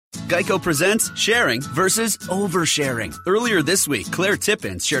Geico presents sharing versus oversharing. Earlier this week, Claire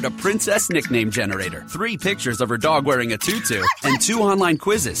Tippins shared a princess nickname generator, 3 pictures of her dog wearing a tutu, and 2 online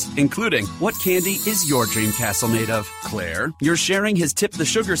quizzes, including, what candy is your dream castle made of? Claire, your sharing has tipped the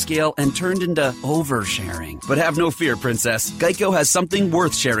sugar scale and turned into oversharing. But have no fear, princess. Geico has something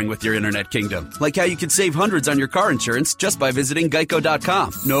worth sharing with your internet kingdom, like how you could save hundreds on your car insurance just by visiting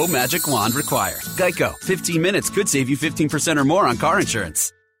geico.com. No magic wand required. Geico, 15 minutes could save you 15% or more on car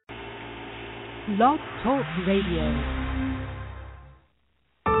insurance. Blog Talk Radio.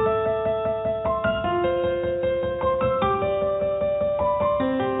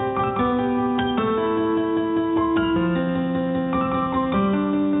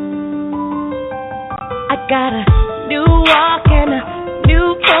 I got a new walk and a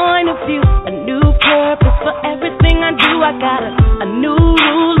new point of view, a new purpose for everything I do. I got a new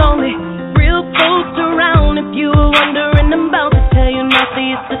rule, only real folks around. If you were wondering, I'm about to tell you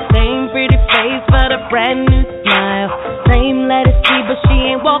nothing. It's the same pretty face, but a brand new smile. Same lettuce tree, but she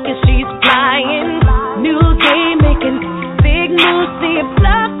ain't walking, she's flying. New day making big moves. See if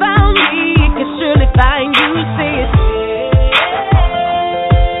love found me, it can surely find you. See it.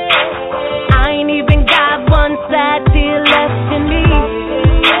 One side tear left in me.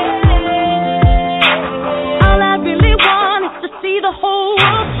 All I really want is to see the whole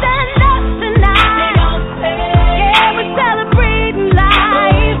world stand up tonight. Yeah, we're celebrating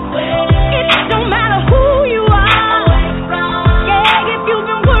life. It don't matter who you are. Yeah, if you've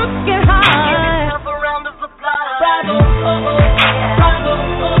been working hard. Give yourself a round of applause. Bravo, bravo,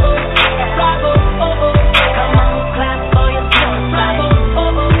 bravo, come on, clap for yourself. Bravo,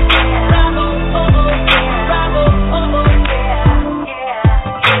 bravo,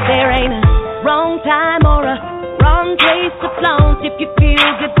 there ain't a wrong time or a wrong place to flaunt. If you feel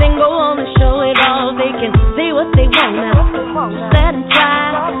good, then go on and show it all. They can say what they want now. Just let them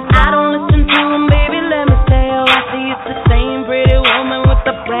try. I don't listen to them, baby, let me say all I see. It's the same pretty woman with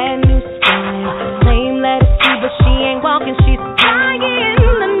a brand new style. Same lettuce tree, but she ain't walking, she's flying.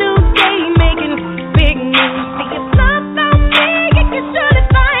 A new day making big news. See if love found me, it can surely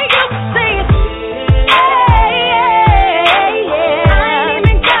find you. Say it.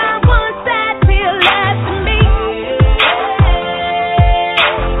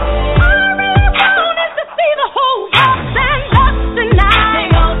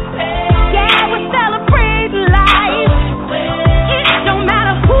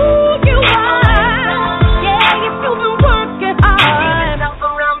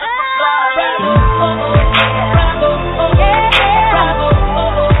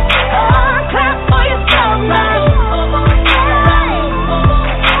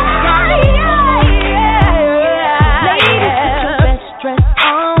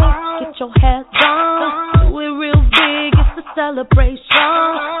 Celebration,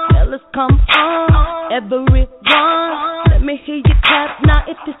 fellas come on, everyone. Let me hear you clap now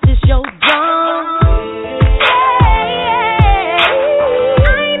if this is your drum. I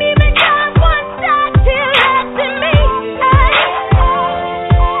ain't even got one side tear left in me.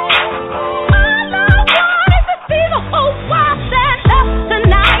 All I want is to see the whole world stand up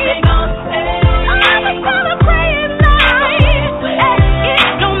tonight. I'm a celebrating life. It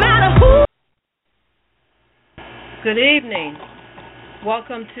don't matter who. Good evening.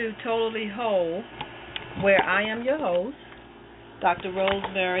 Welcome to Totally Whole, where I am your host, Dr.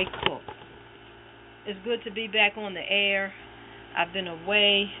 Rosemary Cook. It's good to be back on the air. I've been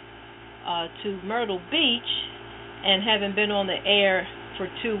away to Myrtle Beach and haven't been on the air for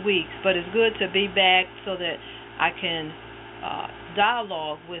 2 weeks, but it's good to be back so that I can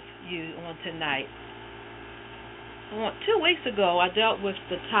dialogue with you on tonight. 2 weeks ago, I dealt with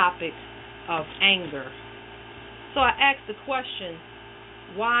the topic of anger. So I asked the question,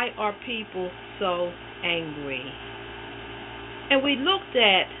 why are people so angry? And we looked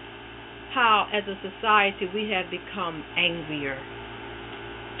at how, as a society, we have become angrier.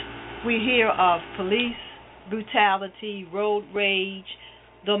 We hear of police brutality, road rage,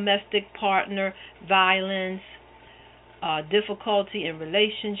 domestic partner violence, difficulty in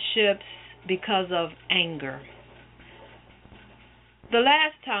relationships because of anger. The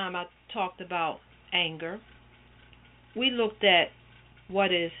last time I talked about anger, we looked at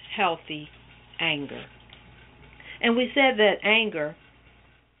what is healthy anger. And we said that anger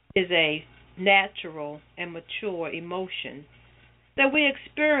is a natural and mature emotion that we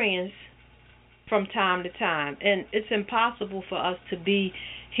experience from time to time. And it's impossible for us to be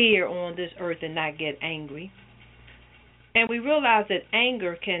here on this earth and not get angry. And we realize that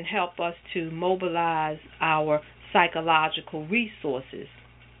anger can help us to mobilize our psychological resources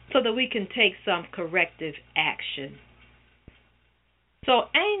so that we can take some corrective action. So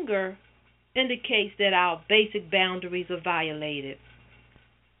anger indicates that our basic boundaries are violated.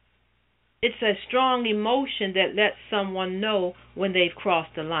 It's a strong emotion that lets someone know when they've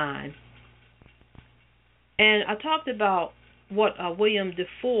crossed the line. And I talked about what William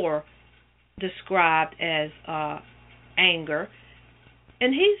Defoe described as anger.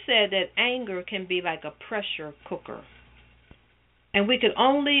 And he said that anger can be like a pressure cooker. And we can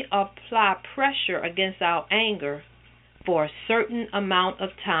only apply pressure against our anger for a certain amount of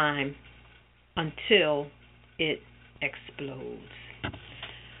time until it explodes.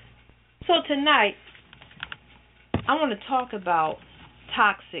 So tonight, I want to talk about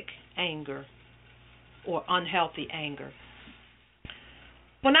toxic anger or unhealthy anger.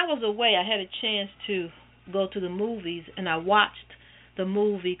 When I was away, I had a chance to go to the movies, and I watched the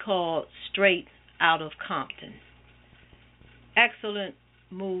movie called Straight Outta Compton. Excellent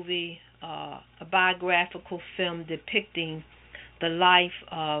movie, a biographical film depicting the life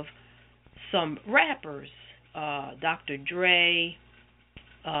of some rappers, Dr. Dre,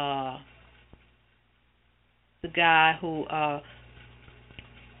 the guy who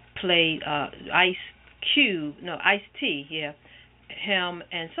played Ice-T, yeah, him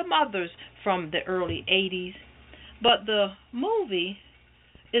and some others from the early 80s. But the movie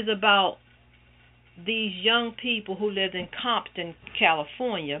is about these young people who lived in Compton,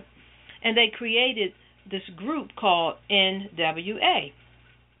 California, and they created this group called NWA.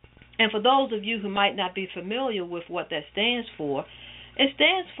 And for those of you who might not be familiar with what that stands for, it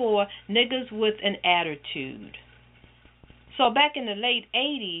stands for Niggas with an Attitude. So back in the late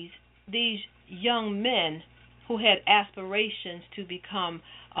 80s, these young men who had aspirations to become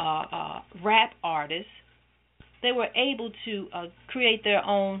rap artists, they were able to create their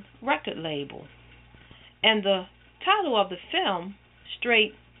own record label. And the title of the film,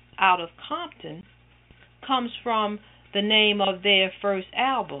 Straight Outta Compton, comes from the name of their first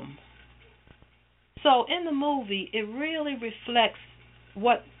album. So in the movie, it really reflects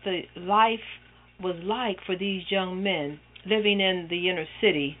what the life was like for these young men living in the inner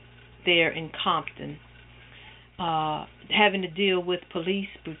city there in Compton, having to deal with police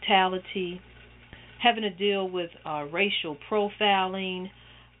brutality, having to deal with racial profiling,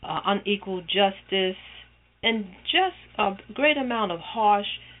 unequal justice, and just a great amount of harsh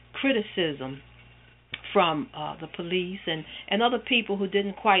criticism from the police and other people who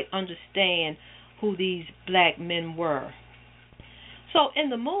didn't quite understand who these black men were. So in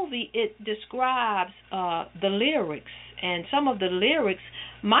the movie, it describes the lyrics, and some of the lyrics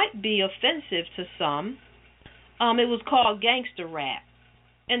might be offensive to some. It was called gangster rap.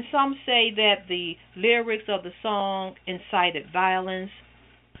 And some say that the lyrics of the song incited violence,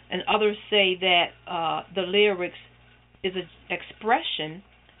 and others say that the lyrics is an expression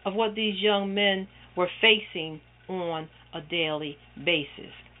of what these young men were facing on a daily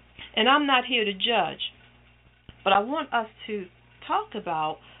basis. And I'm not here to judge, but I want us to talk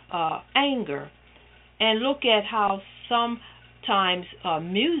about anger and look at how sometimes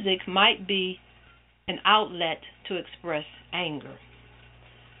music might be an outlet to express anger.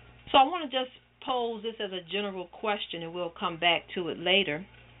 So I want to just pose this as a general question, and we'll come back to it later.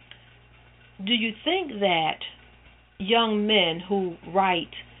 Do you think that young men who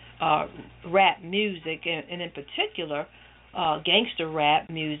write rap music, and in particular gangster rap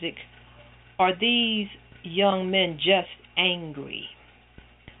music, are these young men just angry?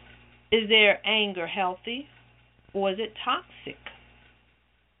 Is their anger healthy, or is it toxic?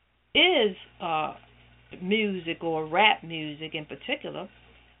 Is music, or rap music in particular,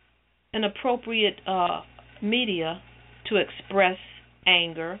 an appropriate media to express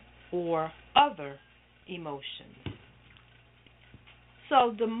anger or other emotions?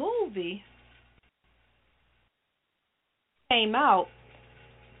 So the movie came out,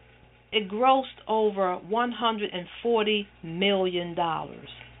 it grossed over $140 million.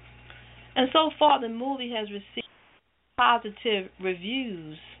 And so far the movie has received positive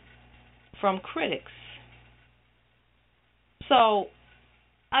reviews from critics. So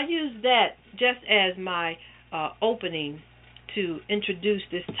I use that just as my opening to introduce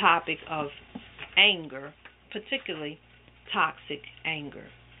this topic of anger, particularly toxic anger.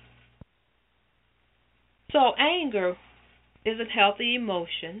 So anger is a healthy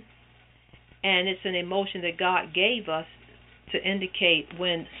emotion, and it's an emotion that God gave us to indicate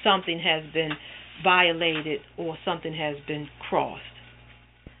when something has been violated or something has been crossed.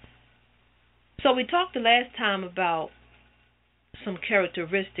 So we talked the last time about some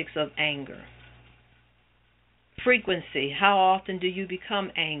characteristics of anger. Frequency, how often do you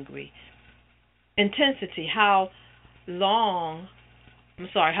become angry? Intensity, how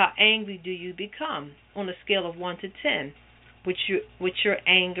angry do you become on a scale of 1 to 10? Would your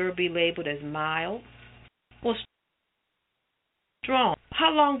anger be labeled as mild or strong?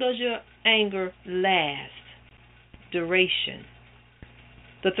 How long does your anger last? Duration.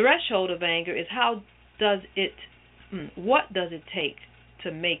 The threshold of anger is what does it take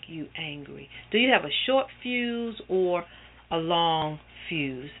to make you angry? Do you have a short fuse or a long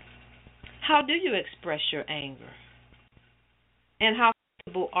fuse? How do you express your anger? And how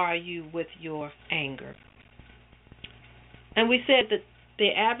comfortable are you with your anger? And we said that the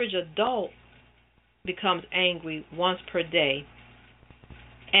average adult becomes angry once per day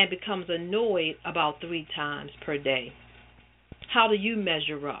and becomes annoyed about 3 times per day. How do you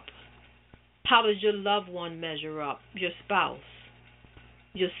measure up? How does your loved one measure up? Your spouse,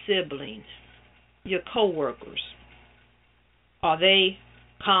 your siblings, your coworkers. Are they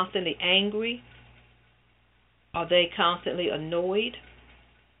constantly angry? Are they constantly annoyed?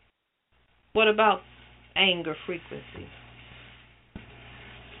 What about anger frequency?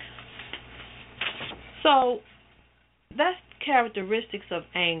 So that's characteristics of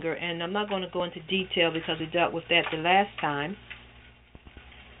anger, and I'm not going to go into detail because we dealt with that the last time.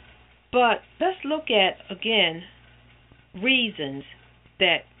 But let's look at, again, reasons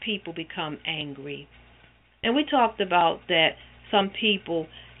that people become angry. And we talked about that some people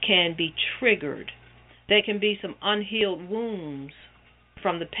can be triggered. There can be some unhealed wounds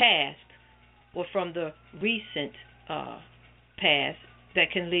from the past or from the recent past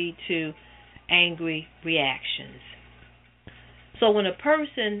that can lead to angry reactions. So when a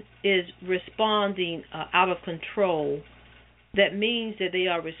person is responding out of control, that means that they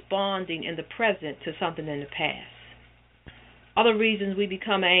are responding in the present to something in the past. Other reasons we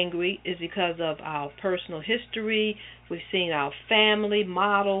become angry is because of our personal history. We've seen our family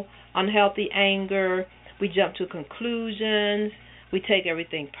model unhealthy anger. We jump to conclusions. We take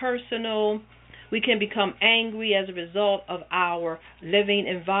everything personal. We can become angry as a result of our living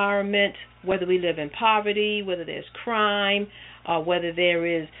environment, whether we live in poverty, whether there's crime, whether there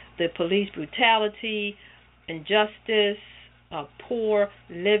is the police brutality, injustice, poor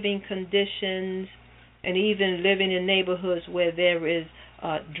living conditions, and even living in neighborhoods where there is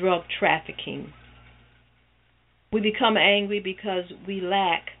drug trafficking. We become angry because we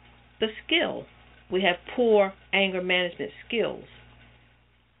lack the skill. We have poor anger management skills.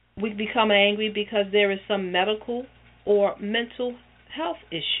 We become angry because there is some medical or mental health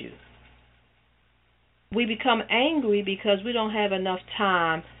issue. We become angry because we don't have enough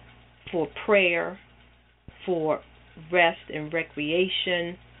time for prayer, for rest and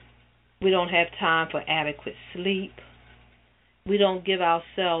recreation. We don't have time for adequate sleep. We don't give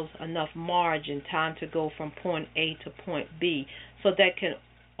ourselves enough margin, time to go from point A to point B. So that can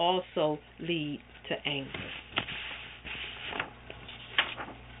also lead to anger.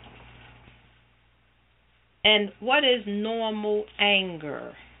 And what is normal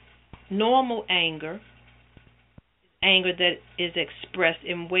anger? Normal anger is anger that is expressed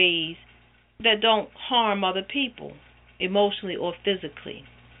in ways that don't harm other people, emotionally or physically.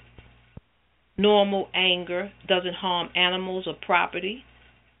 Normal anger doesn't harm animals or property.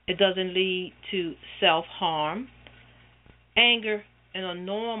 It doesn't lead to self-harm. Anger in a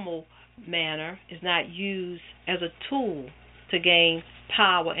normal manner is not used as a tool to gain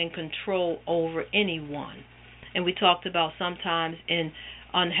power and control over anyone. And we talked about sometimes in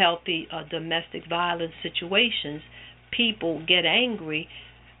unhealthy domestic violence situations, people get angry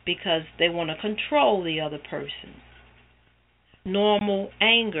because they want to control the other person. Normal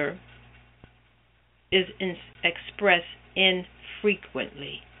anger is expressed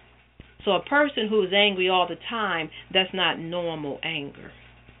infrequently. So a person who is angry all the time, that's not normal anger.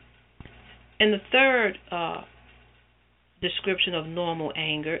 And the third description of normal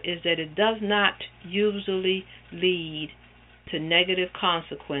anger is that it does not usually lead to negative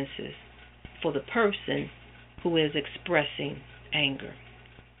consequences for the person who is expressing anger.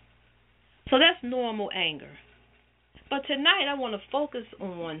 So that's normal anger. But tonight I want to focus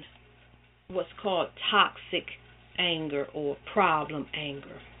on what's called toxic anger or problem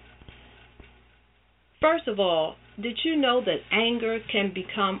anger. First of all, did you know that anger can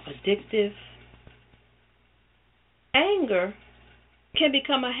become addictive? Anger can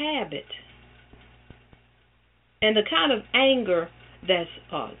become a habit. And the kind of anger that's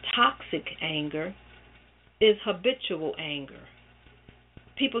toxic anger is habitual anger.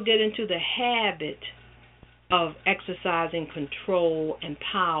 People get into the habit of exercising control and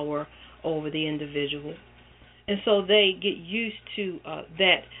power over the individual. And so they get used to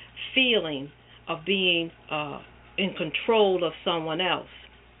that feeling of being in control of someone else.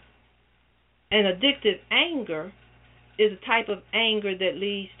 And addictive anger is a type of anger that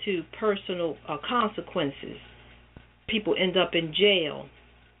leads to personal consequences. people end up in jail,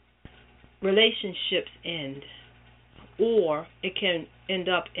 relationships end, or it can end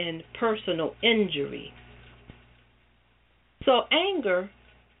up in personal injury. So anger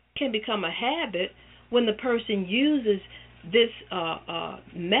can become a habit when the person uses this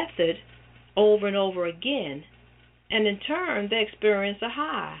method over and over again, and in turn they experience a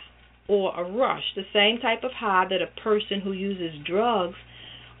high or a rush, the same type of high that a person who uses drugs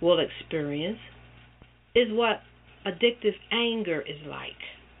will experience is what addictive anger is like.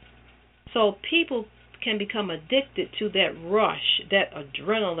 So people can become addicted to that rush, that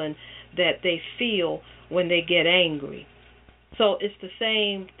adrenaline that they feel when they get angry. So it's the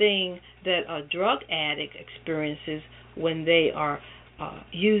same thing that a drug addict experiences when they are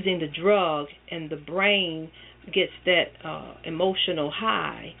using the drug, and the brain gets that emotional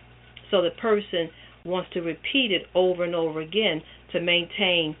high. So the person wants to repeat it over and over again to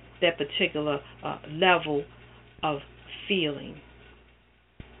maintain that particular level of feeling.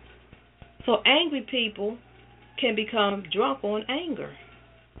 So angry people can become drunk on anger.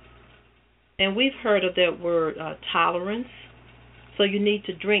 And we've heard of that word tolerance. So you need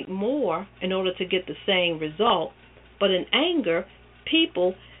to drink more in order to get the same result. But in anger,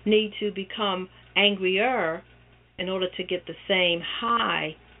 people need to become angrier in order to get the same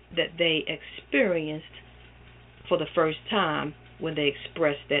high that they experienced for the first time when they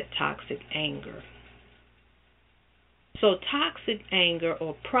expressed that toxic anger. So toxic anger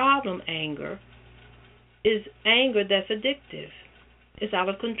or problem anger is anger that's addictive. It's out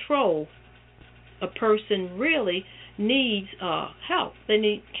of control. A person really needs help. They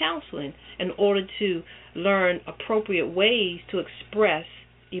need counseling in order to learn appropriate ways to express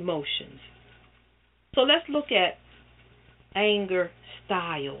emotions. So let's look at anger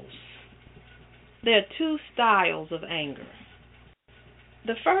styles. There are two styles of anger.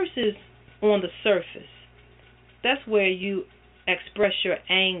 The first is on the surface. That's where you express your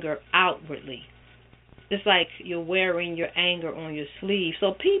anger outwardly. It's like you're wearing your anger on your sleeve,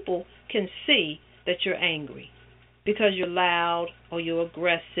 so people can see that you're angry because you're loud or you're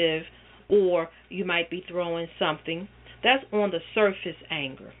aggressive or you might be throwing something. That's on the surface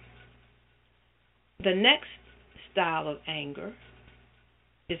anger. The next style of anger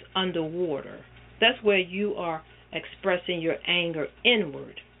is underwater. That's where you are expressing your anger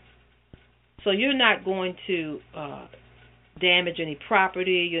inward. So you're not going to damage any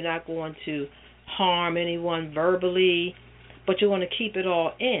property. You're not going to harm anyone verbally, but you want to keep it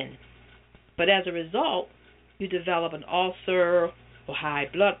all in. But as a result, you develop an ulcer or high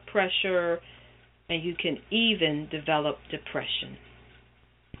blood pressure, and you can even develop depression.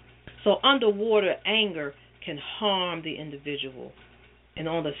 So underwater anger can harm the individual. And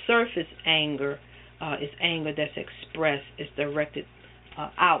on the surface anger is anger that's expressed, is directed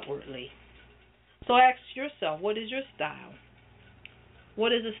outwardly. So ask yourself, what is your style?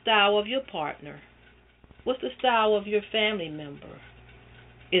 What is the style of your partner? What's the style of your family member?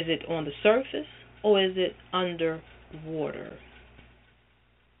 Is it on the surface or is it underwater?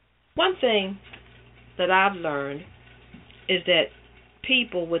 One thing that I've learned is that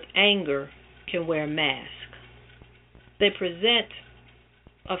people with anger can wear masks. They present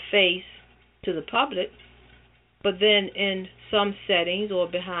a face to the public, but then in some settings or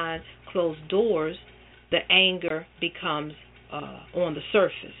behind closed doors, the anger becomes on the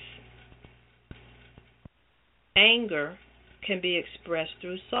surface. Anger can be expressed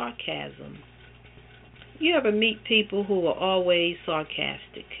through sarcasm. You ever meet people who are always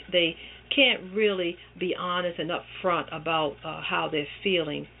sarcastic? They can't really be honest and upfront about how they're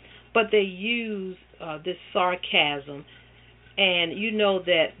feeling, but they use this sarcasm, and you know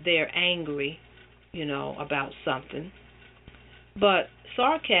that they're angry, about something. But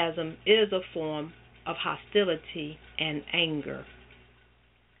sarcasm is a form of hostility and anger.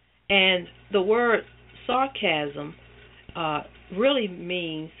 And the word sarcasm really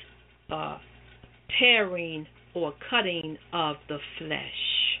means tearing or cutting of the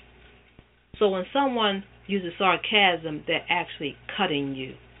flesh. So when someone uses sarcasm, they're actually cutting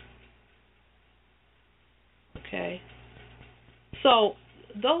you. Okay? So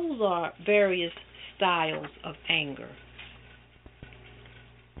those are various styles of anger.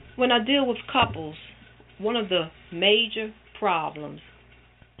 When I deal with couples, one of the major problems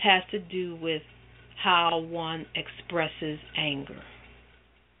has to do with how one expresses anger.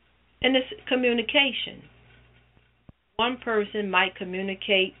 And it's communication. One person might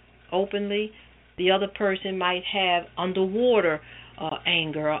communicate openly. The other person might have underwater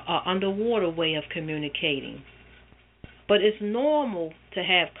anger, or underwater way of communicating. But it's normal to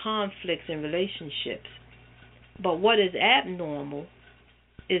have conflicts in relationships. But what is abnormal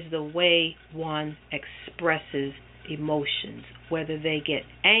is the way one expresses emotions, whether they get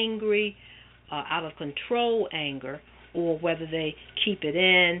angry, out of control anger, or whether they keep it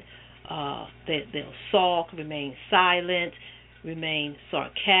in. They'll sulk, remain silent, remain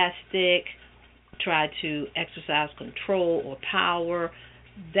sarcastic, try to exercise control or power.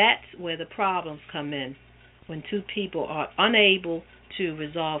 That's where the problems come in. When two people are unable to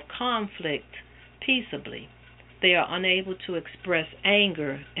resolve conflict peaceably, they are unable to express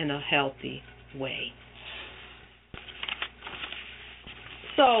anger in a healthy way.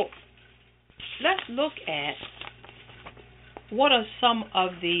 So let's look at what are some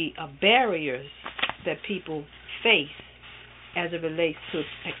of the barriers that people face as it relates to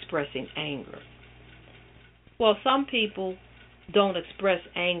expressing anger. Well, some people don't express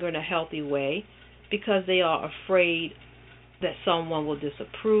anger in a healthy way because they are afraid that someone will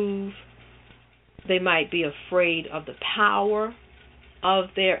disapprove. They might be afraid of the power of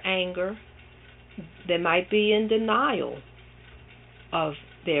their anger. They might be in denial of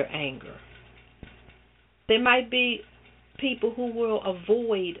their anger. They might be people who will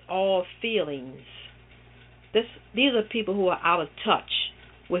avoid all feelings. These are people who are out of touch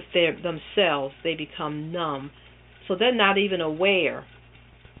with themselves. They become numb. So they're not even aware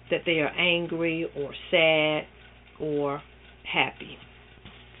that they are angry or sad or happy.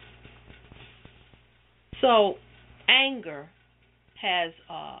 So anger has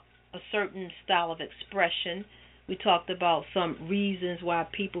a certain style of expression. We talked about some reasons why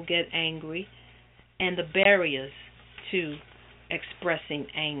people get angry and the barriers to expressing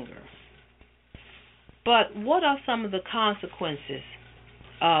anger. But what are some of the consequences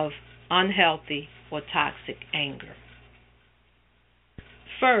of unhealthy or toxic anger?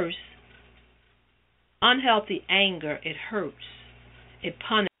 First, unhealthy anger, it hurts, it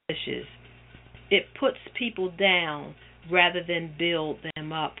punishes, it puts people down rather than build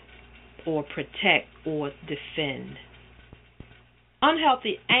them up or protect or defend.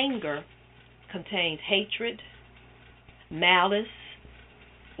 Unhealthy anger contains hatred, malice,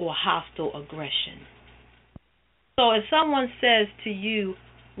 or hostile aggression. So if someone says to you,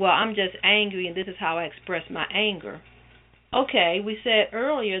 well, I'm just angry and this is how I express my anger. Okay, we said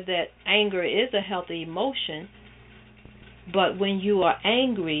earlier that anger is a healthy emotion, but when you are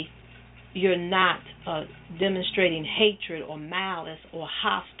angry, you're not demonstrating hatred or malice or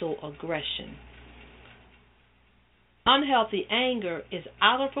hostile aggression. Unhealthy anger is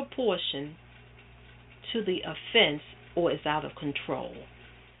out of proportion to the offense or is out of control.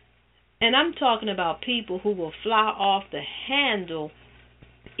 And I'm talking about people who will fly off the handle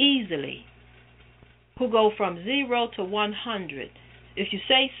easily, who go from 0 to 100. If you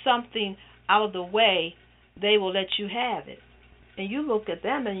say something out of the way, they will let you have it. And you look at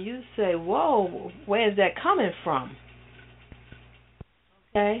them and you say, whoa, where is that coming from?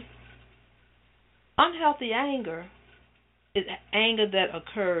 Okay? Unhealthy anger is anger that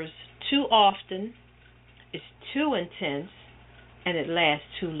occurs too often, it's too intense, and it lasts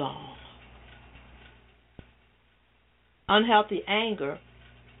too long. Unhealthy anger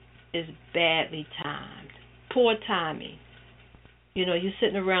is badly timed, poor timing. You know, you're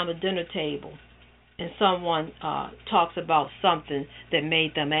sitting around the dinner table and someone talks about something that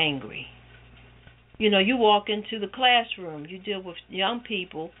made them angry. You know, you walk into the classroom, you deal with young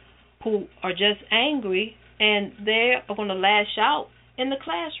people who are just angry and they are going to lash out in the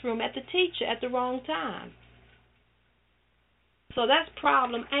classroom at the teacher at the wrong time. So that's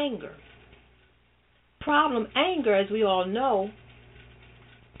problem anger. Problem anger, as we all know,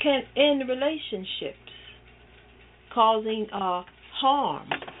 can end relationships, causing harm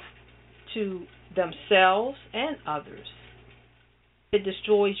to themselves and others. It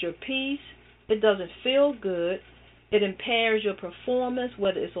destroys your peace. It doesn't feel good. It impairs your performance,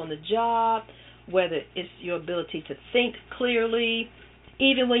 whether it's on the job, whether it's your ability to think clearly,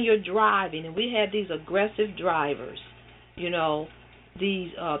 even when you're driving. And we have these aggressive drivers, you know,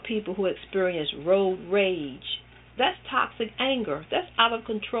 these people who experience road rage. That's toxic anger. That's out of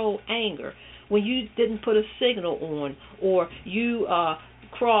control anger. When you didn't put a signal on, or you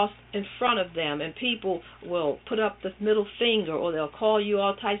crossed in front of them and people will put up the middle finger or they'll call you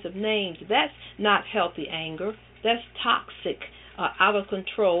all types of names. That's not healthy anger. That's toxic, out of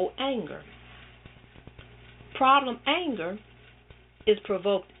control anger. Problem anger is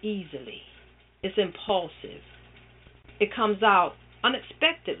provoked easily. It's impulsive. It comes out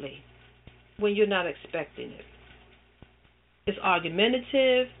unexpectedly when you're not expecting it. It's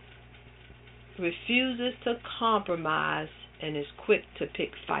argumentative, refuses to compromise, and is quick to pick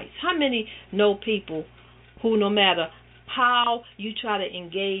fights. How many know people who, no matter how you try to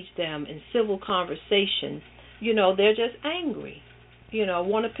engage them in civil conversation, you know, they're just angry.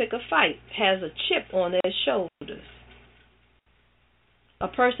 want to pick a fight, has a chip on their shoulders. A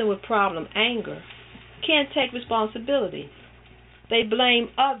person with problem anger can't take responsibility. They blame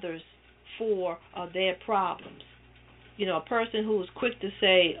others for their problems. A person who is quick to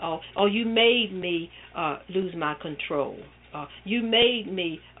say, oh, you made me lose my control. You made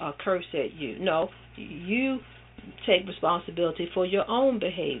me curse at you. No, you take responsibility for your own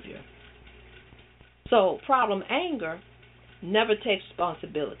behavior. So problem anger never takes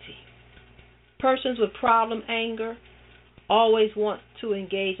responsibility. Persons with problem anger always want to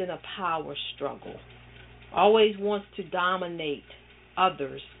engage in a power struggle, always wants to dominate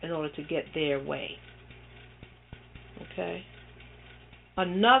others in order to get their way. Okay?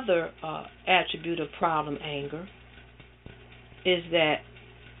 Another attribute of problem anger is that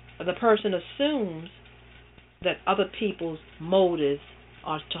the person assumes that other people's motives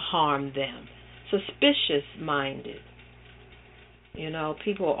are to harm them. Suspicious-minded.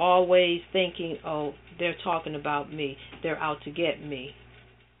 People are always thinking, oh, they're talking about me. They're out to get me.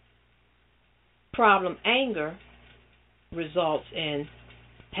 Problem anger results in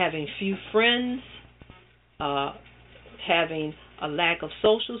having few friends, having a lack of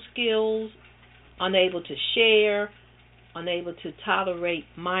social skills, unable to share, unable to tolerate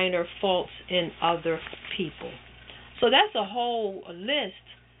minor faults in other people. So that's a whole list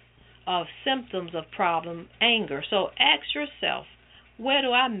of symptoms of problem anger. So ask yourself, where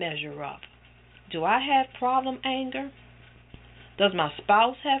do I measure up? Do I have problem anger? Does my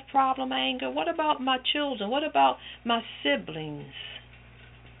spouse have problem anger? What about my children? What about my siblings?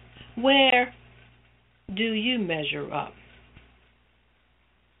 Where do you measure up?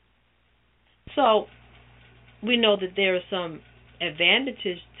 So we know that there are some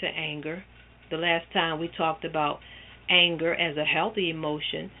advantages to anger. The last time we talked about anger as a healthy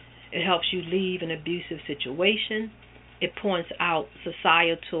emotion. It helps you leave an abusive situation. It points out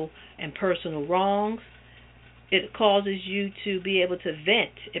societal and personal wrongs. It causes you to be able to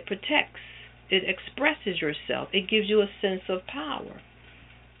vent. It protects. It expresses yourself. It gives you a sense of power.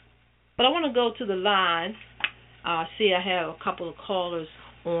 But I want to go to the line. See, I have a couple of callers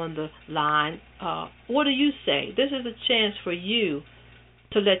on the line. What do you say? This is a chance for you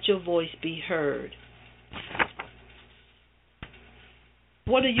to let your voice be heard.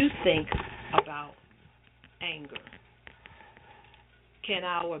 What do you think about anger? Can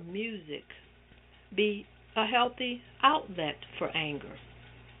our music be a healthy outlet for anger?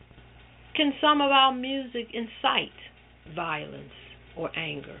 Can some of our music incite violence or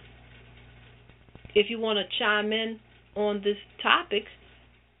anger? If you want to chime in on this topic,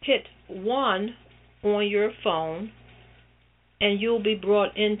 hit 1 on your phone and you'll be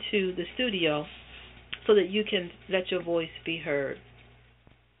brought into the studio so that you can let your voice be heard.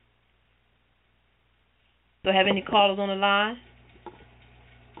 Do I have any callers on the line?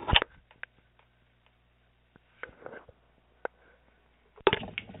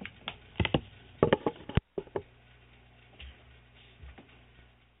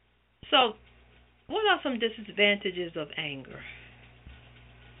 So, what are some disadvantages of anger?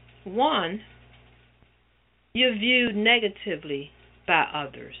 1, you're viewed negatively by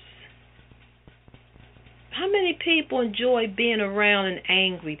others. How many people enjoy being around an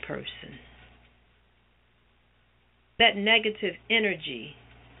angry person? That negative energy,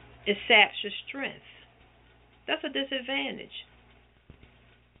 it saps your strength. That's a disadvantage.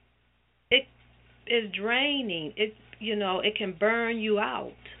 It is draining. It can burn you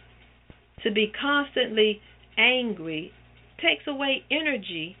out. To be constantly angry takes away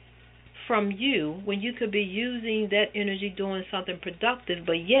energy from you when you could be using that energy doing something productive,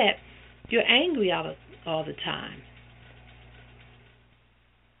 but yet you're angry all the time.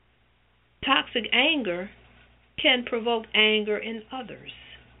 Toxic anger can provoke anger in others.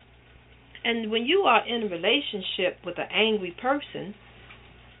 And when you are in a relationship with an angry person,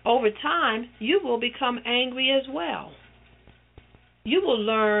 over time, you will become angry as well. You will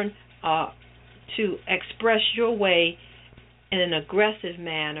learn to express your way in an aggressive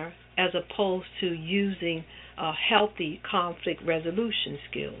manner as opposed to using healthy conflict resolution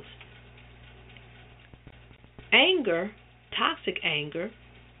skills. Anger, toxic anger,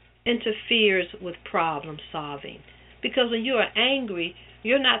 interferes with problem solving because when you are angry,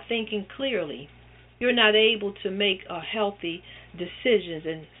 you're not thinking clearly. You're not able to make healthy decisions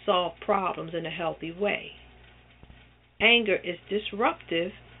and solve problems in a healthy way. Anger is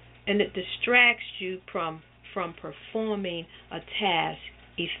disruptive and it distracts you from performing a task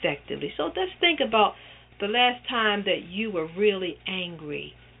effectively. So let's think about the last time that you were really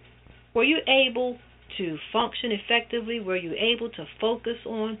angry. Were you able to function effectively? Were you able to focus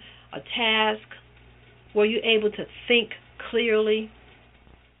on a task? Were you able to think clearly?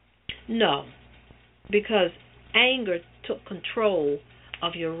 No, because anger took control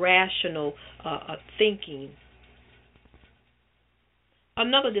of your rational thinking.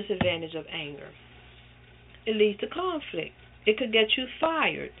 Another disadvantage of anger, it leads to conflict. It could get you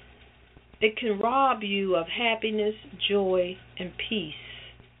fired. It can rob you of happiness, joy, and peace.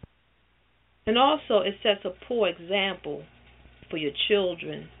 And also, it sets a poor example for your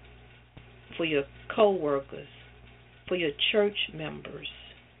children, for your co-workers, for your church members.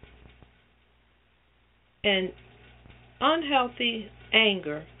 And unhealthy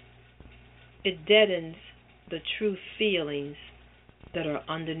anger, it deadens the true feelings that are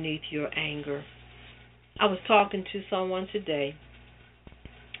underneath your anger. I was talking to someone today.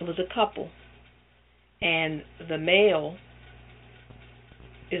 It was a couple, and the male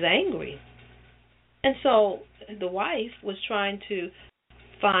is angry. And so the wife was trying to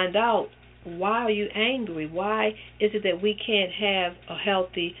find out, why are you angry? Why is it that we can't have a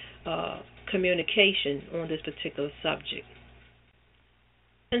healthy communication on this particular subject?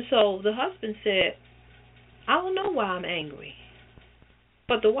 And so the husband said, I don't know why I'm angry.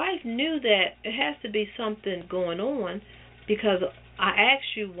 But the wife knew that it has to be something going on, because I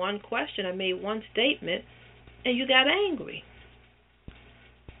asked you one question, I made one statement, and you got angry.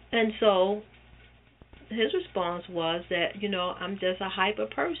 And so his response was that, I'm just a hyper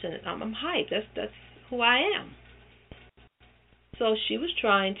person. I'm hyped. That's who I am. So she was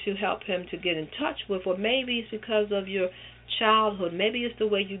trying to help him to get in touch with, well, maybe it's because of your childhood. Maybe it's the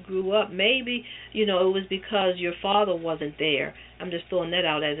way you grew up. Maybe, it was because your father wasn't there. I'm just throwing that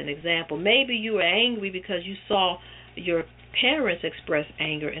out as an example. Maybe you were angry because you saw your parents express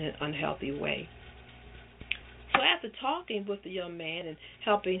anger in an unhealthy way. So after talking with the young man and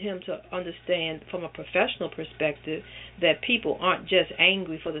helping him to understand from a professional perspective that people aren't just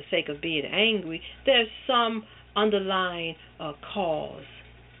angry for the sake of being angry, there's some underlying cause.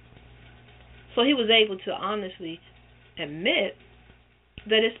 So he was able to honestly admit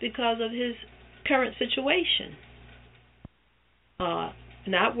that it's because of his current situation.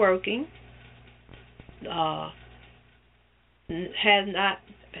 Not working, has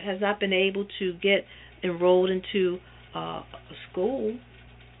not been able to get enrolled into a school.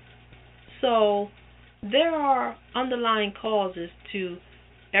 So there are underlying causes to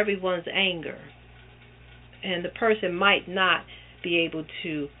everyone's anger, and the person might not be able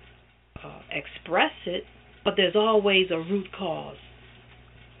to express it, but there's always a root cause.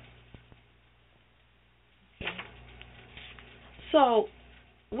 Okay. So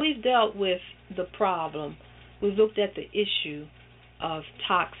we've dealt with the problem. We've looked at the issue of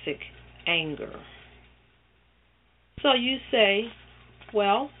toxic anger. So you say,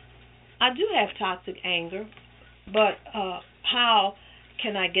 well, I do have toxic anger, but how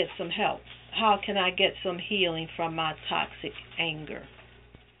can I get some help? How can I get some healing from my toxic anger?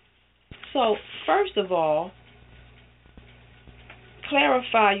 So first of all,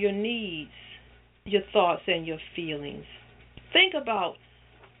 clarify your needs, your thoughts, and your feelings. Think about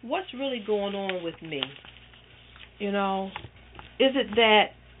what's really going on with me. Is it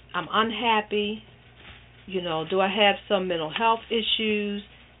that I'm unhappy? Do I have some mental health issues?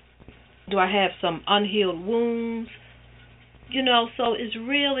 Do I have some unhealed wounds? So it's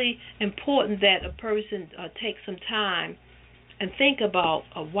really important that a person take some time and think about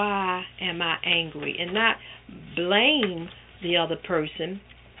why am I angry, and not blame the other person,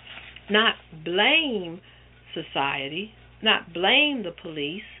 not blame society, not blame the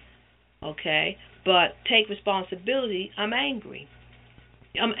police, okay, but take responsibility. I'm angry.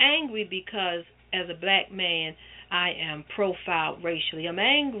 I'm angry because as a black man, I am profiled racially. I'm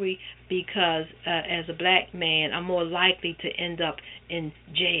angry because as a black man, I'm more likely to end up in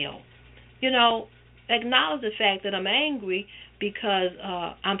jail. Acknowledge the fact that I'm angry because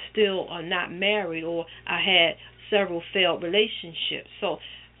I'm still not married, or I had several failed relationships. So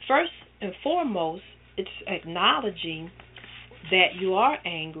first and foremost, it's acknowledging that you are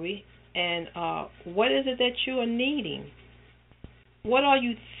angry, and what is it that you are needing? What are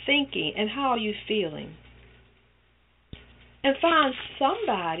you thinking, and how are you feeling? And find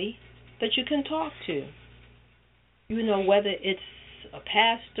somebody that you can talk to. Whether it's a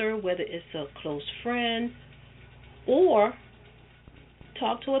pastor, whether it's a close friend, or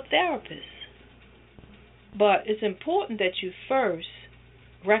talk to a therapist. But it's important that you first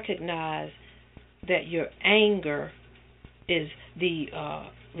recognize that your anger is the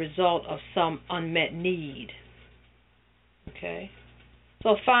result of some unmet need. Okay?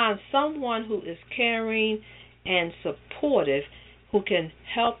 So find someone who is caring and supportive, who can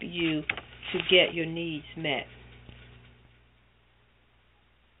help you to get your needs met.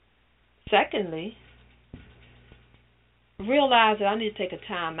 Secondly, realize that I need to take a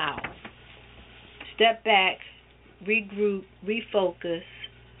time out. step back, regroup, refocus,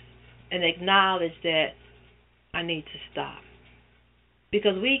 and acknowledge that I need to stop.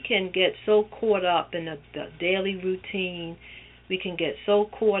 Because we can get so caught up in the daily routine, we can get so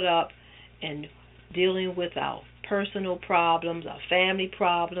caught up in dealing with our personal problems, our family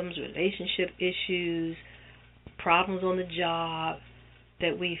problems, relationship issues, problems on the job,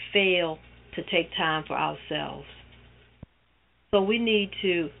 that we fail to take time for ourselves. So we need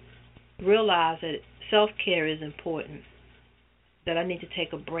to realize that self-care is important, that I need to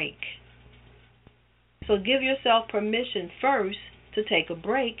take a break. So give yourself permission first to take a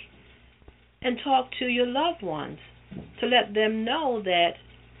break and talk to your loved ones to let them know that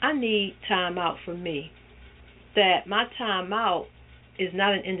I need time out for me, that my time out is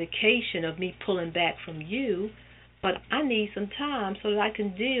not an indication of me pulling back from you, but I need some time so that I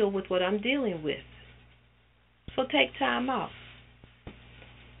can deal with what I'm dealing with. So take time out.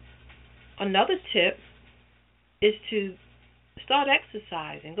 Another tip is to start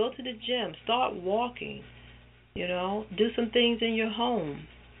exercising. Go to the gym. Start walking. Do some things in your home.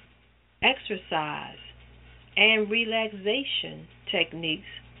 Exercise and relaxation techniques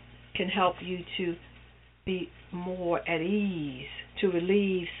can help you to be more at ease, to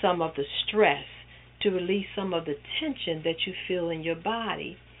relieve some of the stress, to release some of the tension that you feel in your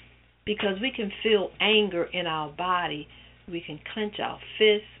body. Because we can feel anger in our body. We can clench our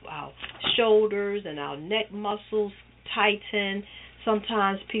fists, our shoulders, and our neck muscles tighten.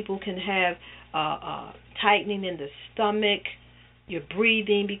 Sometimes people can have tightening in the stomach. Your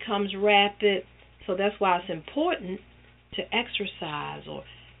breathing becomes rapid. So that's why it's important to exercise or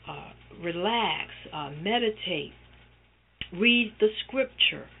relax, meditate, read the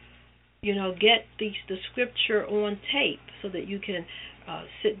scripture. Get the scripture on tape so that you can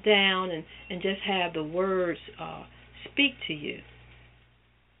sit down and just have the words speak to you.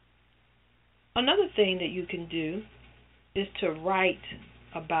 Another thing that you can do is to write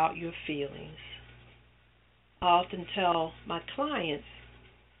about your feelings. I often tell my clients,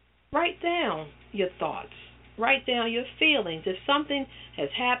 write down your thoughts. Write down your feelings. If something has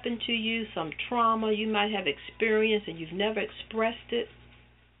happened to you, some trauma you might have experienced and you've never expressed it,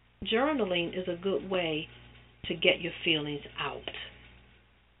 journaling is a good way to get your feelings out,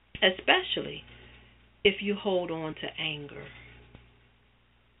 especially if you hold on to anger.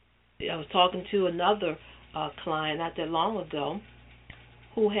 I was talking to another client not that long ago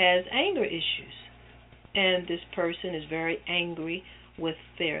who has anger issues, and this person is very angry with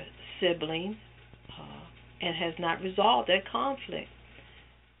their sibling and has not resolved that conflict.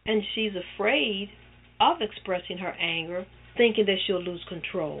 And she's afraid of expressing her anger, thinking that she'll lose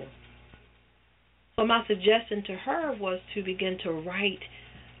control. So my suggestion to her was to begin to write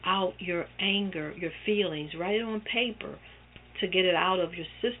out your anger, your feelings. Write it on paper to get it out of your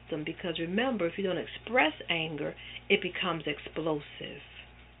system, because remember, if you don't express anger, it becomes explosive.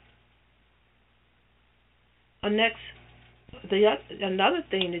 Another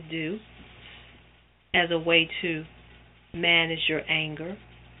thing to do as a way to manage your anger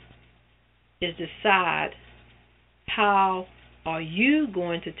is decide how are you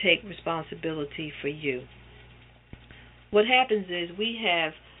going to take responsibility for you. What happens is we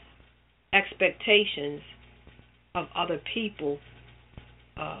have expectations of other people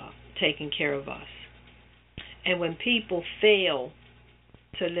taking care of us. And when people fail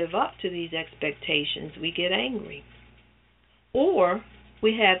to live up to these expectations, we get angry. Or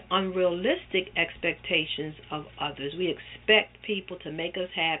we have unrealistic expectations of others. We expect people to make us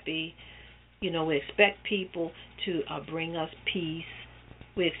happy. We expect people to bring us peace.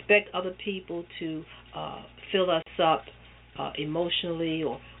 We expect other people to fill us up emotionally,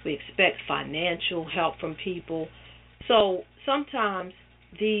 or we expect financial help from people. So sometimes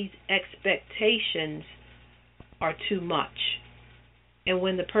these expectations are too much. And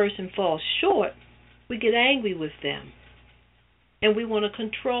when the person falls short, we get angry with them. And we want to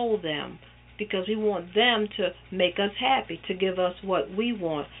control them because we want them to make us happy, to give us what we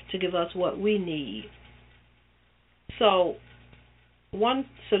want, to give us what we need. So one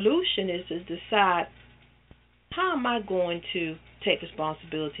solution is to decide, how am I going to take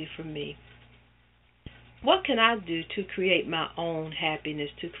responsibility for me? What can I do to create my own happiness,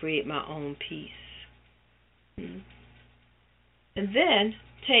 to create my own peace? And then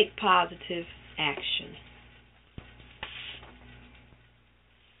take positive action.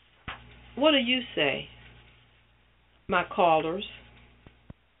 What do you say, my callers?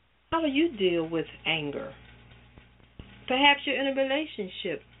 How do you deal with anger? Perhaps you're in a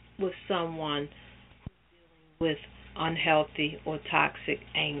relationship with someone who's dealing with unhealthy or toxic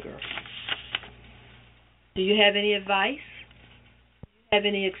anger. Do you have any advice? Do you have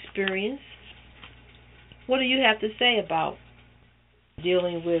any experience? What do you have to say about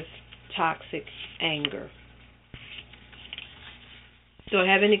dealing with toxic anger? Do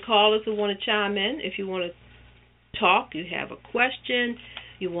I have any callers who want to chime in? If you want to talk, you have a question,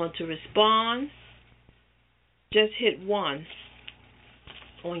 you want to respond, just hit 1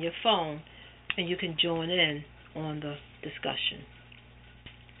 on your phone and you can join in on the discussion.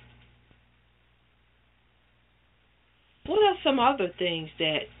 What are some other things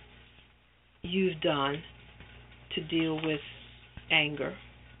that you've done to deal with anger?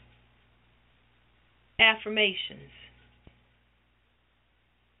 Affirmations.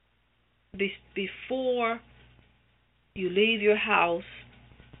 Before you leave your house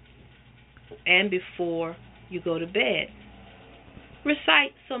and before you go to bed,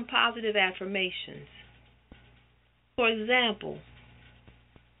 recite some positive affirmations. For example,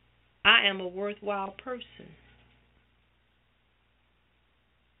 I am a worthwhile person.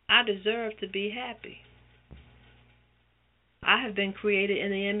 I deserve to be happy. I have been created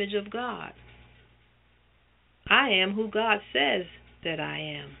in the image of God. I am who God says that I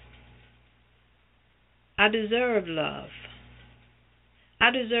am. I deserve love.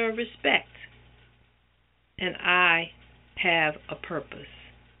 I deserve respect. And I have a purpose.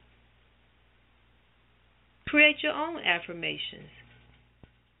 Create your own affirmations.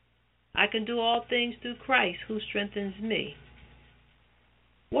 I can do all things through Christ who strengthens me.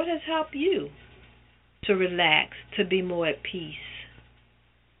 What has helped you to relax, to be more at peace,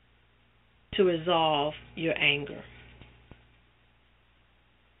 to resolve your anger?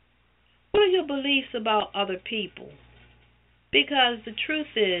 What are your beliefs about other people? Because the truth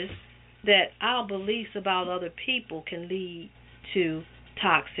is that our beliefs about other people can lead to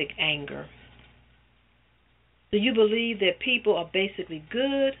toxic anger. Do you believe that people are basically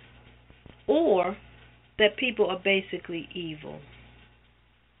good or that people are basically evil?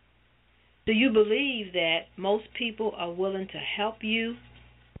 Do you believe that most people are willing to help you?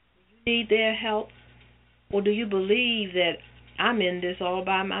 Do you need their help? Or do you believe that I'm in this all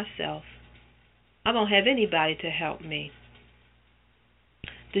by myself? I don't have anybody to help me.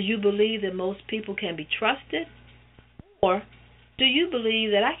 Do you believe that most people can be trusted? Or do you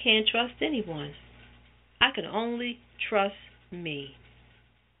believe that I can't trust anyone? I can only trust me.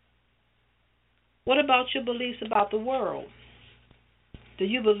 What about your beliefs about the world? Do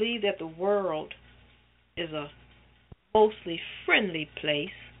you believe that the world is a mostly friendly place,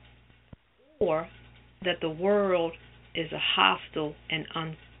 or that the world is a hostile and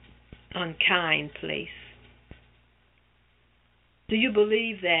unkind place? Do you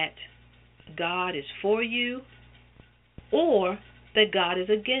believe that God is for you, or that God is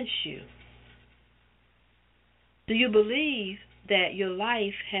against you? Do you believe that your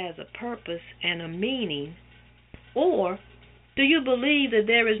life has a purpose and a meaning, or do you believe that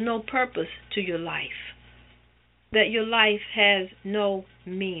there is no purpose to your life, that your life has no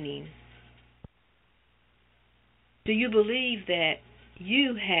meaning? Do you believe that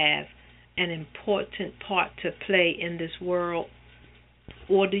you have an important part to play in this world,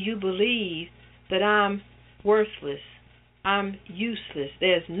 or do you believe that I'm worthless, I'm useless,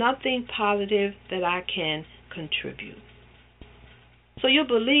 there's nothing positive that I can contribute? So your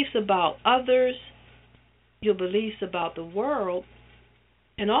beliefs about others, your beliefs about the world,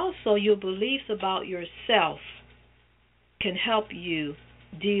 and also your beliefs about yourself can help you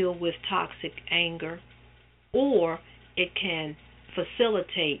deal with toxic anger, or it can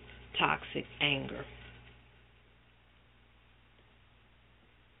facilitate toxic anger.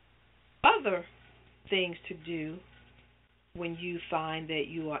 Other things to do when you find that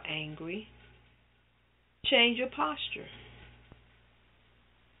you are angry: change your posture.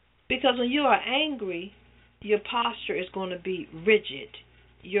 Because when you are angry, your posture is going to be rigid.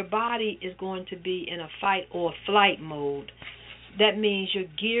 Your body is going to be in a fight or flight mode. That means you're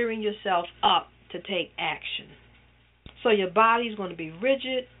gearing yourself up to take action. So your body is going to be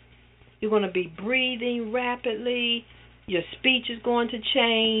rigid. You're going to be breathing rapidly. Your speech is going to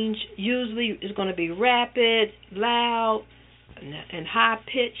change. Usually it's going to be rapid, loud, and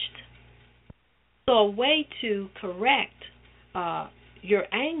high-pitched. So a way to correct your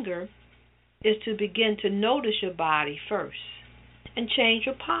anger is to begin to notice your body first and change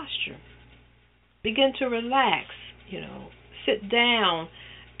your posture. Begin to relax, sit down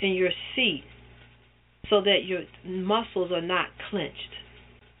in your seat so that your muscles are not clenched.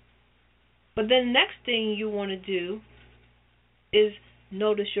 But then next thing you want to do is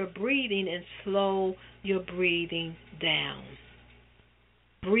notice your breathing and slow your breathing down.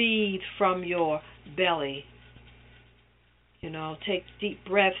 Breathe from your belly. Take deep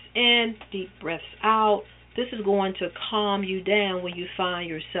breaths in, deep breaths out. This is going to calm you down when you find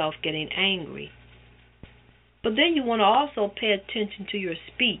yourself getting angry. But then you want to also pay attention to your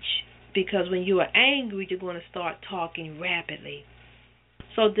speech, because when you are angry, you're going to start talking rapidly.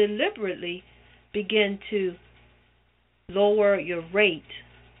 So deliberately begin to lower your rate,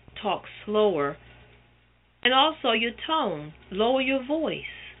 talk slower, and also your tone. Lower your voice.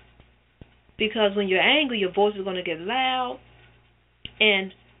 Because when you're angry, your voice is going to get loud,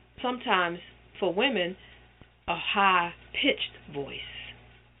 and sometimes for women, a high-pitched voice.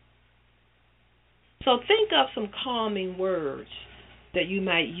 So think of some calming words that you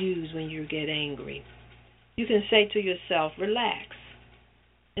might use when you get angry. You can say to yourself, relax.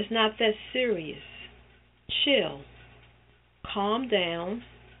 It's not that serious. Chill. Calm down.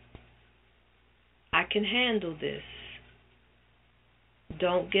 I can handle this.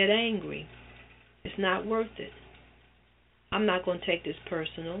 Don't get angry. It's not worth it. I'm not going to take this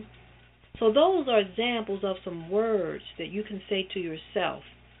personal. So those are examples of some words that you can say to yourself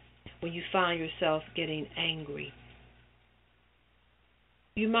when you find yourself getting angry.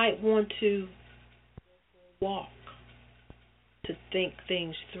 You might want to walk to think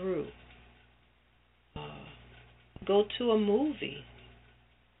things through. Go to a movie.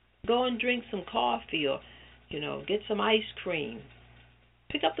 Go and drink some coffee, or, get some ice cream.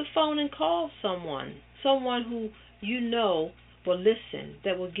 Pick up the phone and call someone who you know will listen,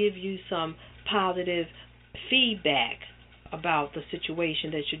 that will give you some positive feedback about the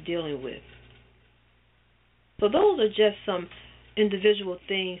situation that you're dealing with. So those are just some individual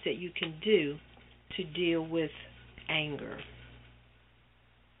things that you can do to deal with anger.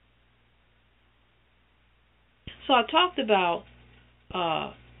 So I talked about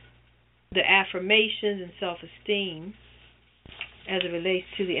the affirmations and self-esteem as it relates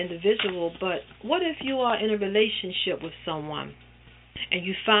to the individual, but what if you are in a relationship with someone and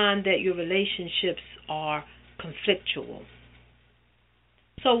you find that your relationships are conflictual?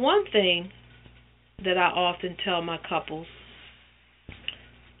 So one thing that I often tell my couples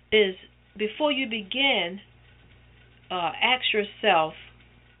is, before you begin, ask yourself,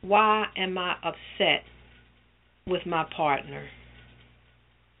 why am I upset with my partner?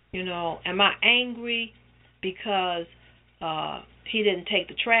 Am I angry because he didn't take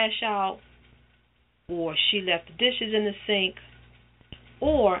the trash out, or she left the dishes in the sink?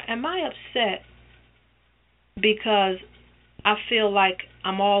 Or am I upset because I feel like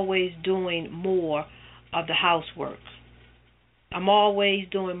I'm always doing more of the housework? I'm always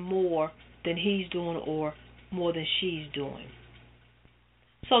doing more than he's doing, or more than she's doing.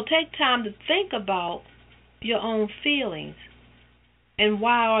 So take time to think about your own feelings and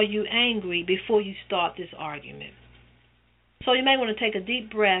why are you angry before you start this argument. So you may want to take a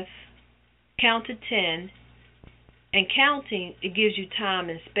deep breath, count to 10, and counting, it gives you time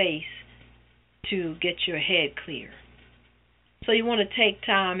and space to get your head clear. So you want to take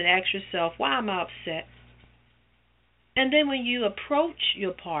time and ask yourself, why am I upset? And then when you approach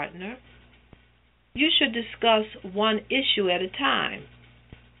your partner, you should discuss one issue at a time.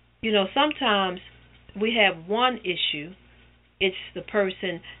 Sometimes we have one issue. It's the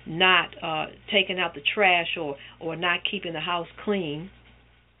person not taking out the trash or not keeping the house clean.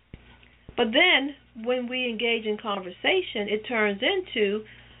 But then when we engage in conversation, it turns into,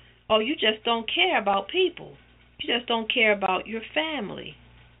 oh, you just don't care about people. You just don't care about your family.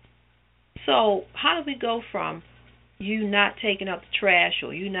 So how do we go from you not taking out the trash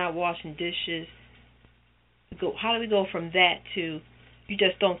or you not washing dishes? How do we go from that to you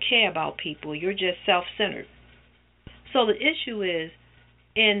just don't care about people, you're just self-centered? So the issue is,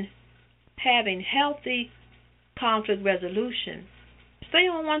 in having healthy conflict resolution, stay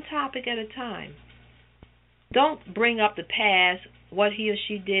on one topic at a time. Don't bring up the past, what he or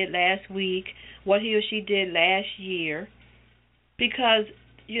she did last week, what he or she did last year, because,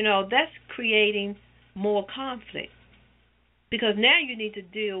 that's creating more conflict. Because now you need to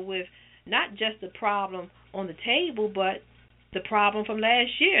deal with not just the problem on the table, but the problem from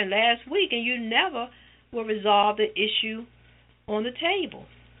last year and last week, and you never will resolve the issue on the table.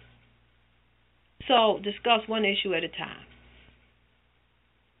 So discuss one issue at a time.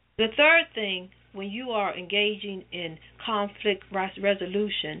 The third thing, when you are engaging in conflict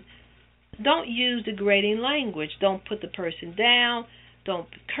resolution, don't use degrading language. Don't put the person down. Don't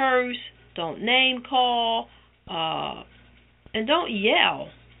curse. Don't name call. And don't yell.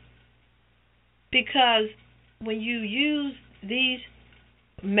 Because when you use these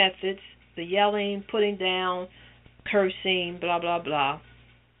methods, the yelling, putting down, cursing, blah, blah, blah,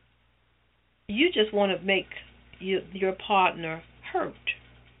 you just want to make your partner hurt.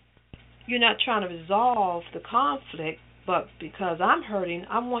 You're not trying to resolve the conflict, but because I'm hurting,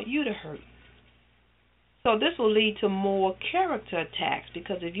 I want you to hurt. So this will lead to more character attacks,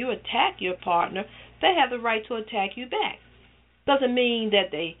 because if you attack your partner, they have the right to attack you back. Doesn't mean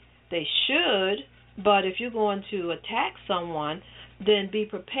that they should, but if you're going to attack someone, then be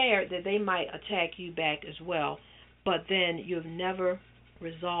prepared that they might attack you back as well. But then you've never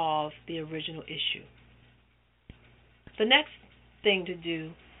resolved the original issue. The next thing to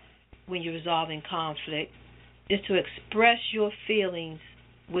do when you're resolving conflict is to express your feelings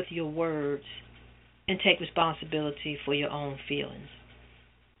with your words and take responsibility for your own feelings.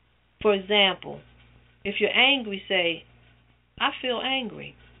 For example, if you're angry, say, I feel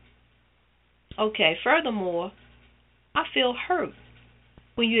angry. Okay, furthermore, I feel hurt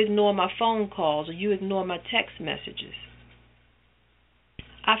when you ignore my phone calls or you ignore my text messages.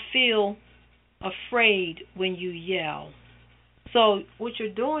 I feel afraid when you yell. So what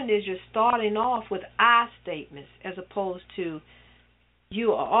you're doing is you're starting off with I statements as opposed to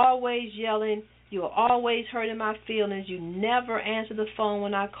you are always yelling, you are always hurting my feelings, you never answer the phone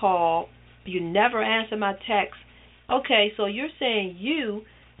when I call, you never answer my text. Okay, so you're saying you,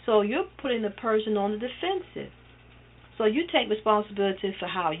 so you're putting the person on the defensive. So you take responsibility for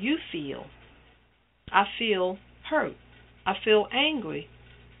how you feel. I feel hurt. I feel angry.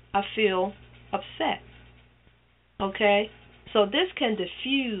 I feel upset. Okay? So this can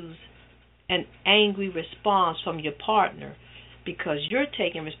diffuse an angry response from your partner because you're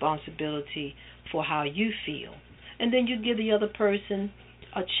taking responsibility for how you feel. And then you give the other person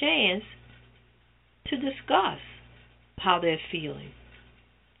a chance to discuss how they're feeling.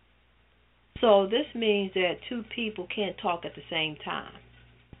 So this means that two people can't talk at the same time.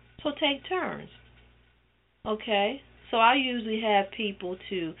 So take turns. Okay? So I usually have people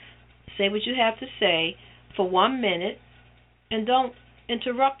to say what you have to say for 1 minute and don't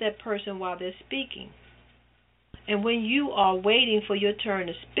interrupt that person while they're speaking. And when you are waiting for your turn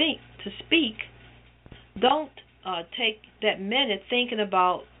to speak, don't take that minute thinking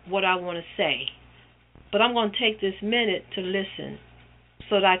about what I want to say. But I'm going to take this minute to listen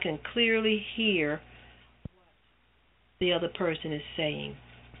so that I can clearly hear what the other person is saying.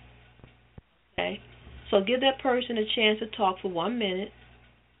 Okay? So give that person a chance to talk for 1 minute,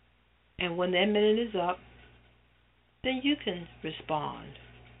 and when that minute is up, then you can respond.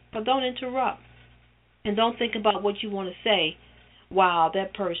 But don't interrupt, and don't think about what you want to say while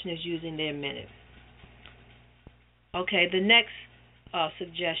that person is using their minute. Okay, the next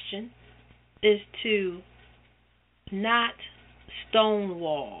suggestion is to not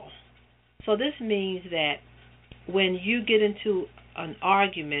stonewall. So this means that when you get into an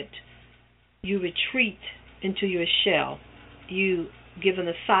argument, you retreat into your shell. You give them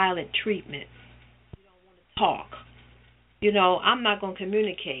a silent treatment. You don't want to talk. You know, I'm not going to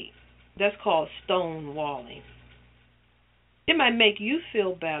communicate. That's called stonewalling. It might make you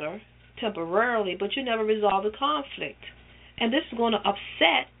feel better temporarily, but you never resolve the conflict. And this is going to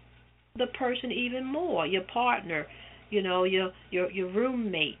upset the person even more, your partner, you know, your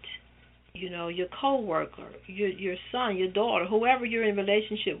roommate, you know, your coworker, your son, your daughter, whoever you're in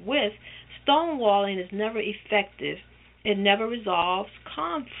relationship with. Stonewalling is never effective. It never resolves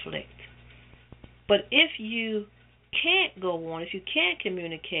conflict. But if you can't go on, if you can't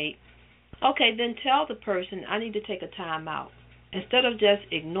communicate, okay, then tell the person, I need to take a time out. Instead of just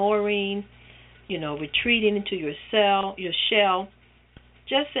ignoring, you know, retreating into your shell,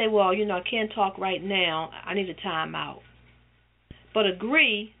 just say, well, you know, I can't talk right now. I need a time out. But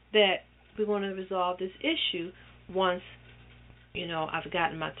agree that we're going to resolve this issue once, you know, I've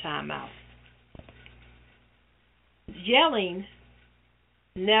gotten my time out. Yelling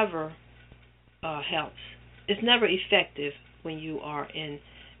never helps. It's never effective when you are in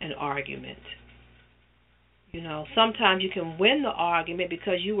an argument. You know, sometimes you can win the argument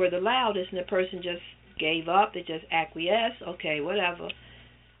because you were the loudest and the person just gave up. They just acquiesced. Okay, whatever.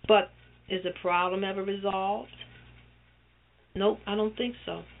 But is the problem ever resolved? Nope, I don't think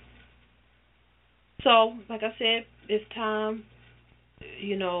so. So, like I said, if time,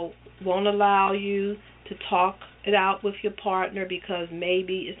 you know, won't allow you to talk it out with your partner because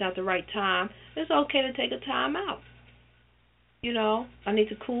maybe it's not the right time, it's okay to take a time out. You know, I need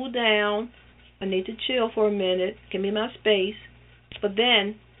to cool down. I need to chill for a minute. Give me my space. But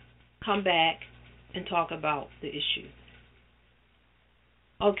then come back and talk about the issue.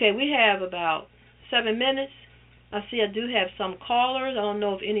 Okay, we have about 7 minutes. I see I do have some callers. I don't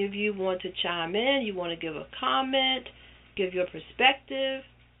know if any of you want to chime in. You want to give a comment, give your perspective.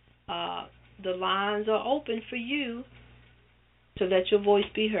 The lines are open for you to let your voice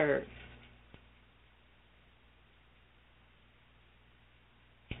be heard.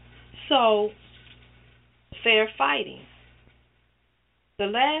 So, fair fighting. The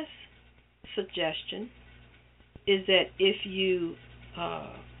last suggestion is that if you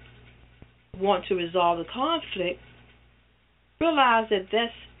want to resolve the conflict, realize that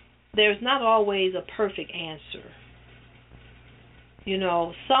there's not always a perfect answer. You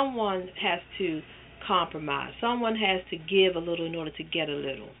know, someone has to compromise. Someone has to give a little in order to get a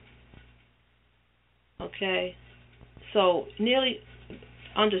little. Okay? So nearly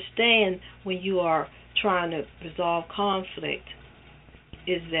understand when you are trying to resolve conflict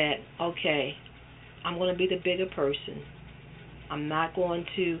is that, okay, I'm going to be the bigger person. I'm not going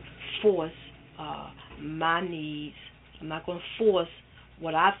to force my needs. I'm not going to force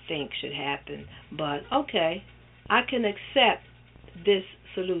what I think should happen. But, okay, I can accept this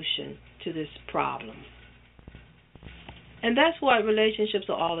solution to this problem. And that's what relationships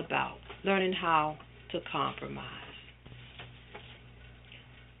are all about, learning how to compromise.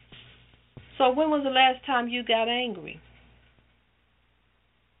 So when was the last time you got angry?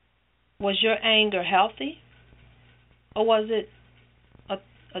 Was your anger healthy? Or was it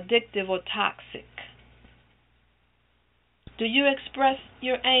addictive or toxic? Do you express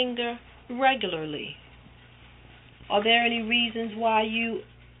your anger regularly? Are there any reasons why you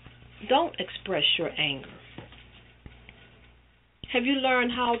don't express your anger? Have you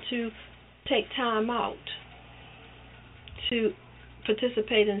learned how to take time out to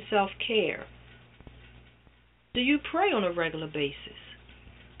participate in self-care? Do you pray on a regular basis?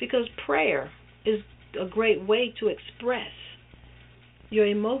 Because prayer is a great way to express your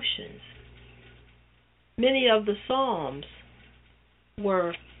emotions. Many of the Psalms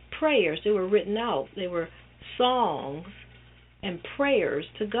were prayers. They were written out. They were songs and prayers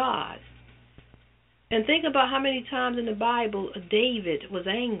to God. And think about how many times in the Bible David was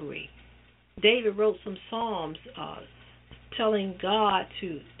angry. David wrote some psalms telling God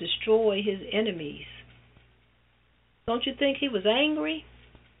to destroy his enemies. Don't you think he was angry?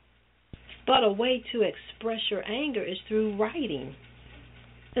 But a way to express your anger is through writing.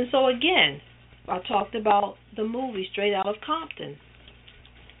 And so again, I talked about the movie Straight Outta Compton.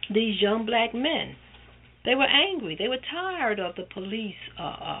 These young black men, they were angry. They were tired of the police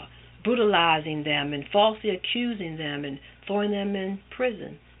brutalizing them and falsely accusing them and throwing them in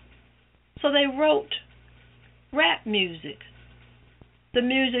prison. So they wrote rap music. The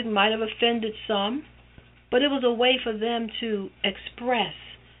music might have offended some, but it was a way for them to express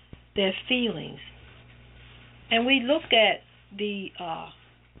their feelings. And we look at the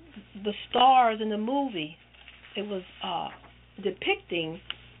stars in the movie. It was depicting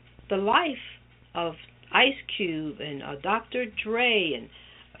the life of Ice Cube and Dr. Dre and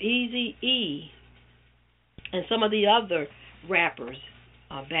Eazy-E and some of the other rappers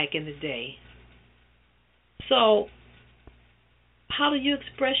back in the day. So, how do you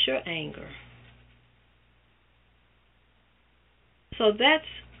express your anger? So that's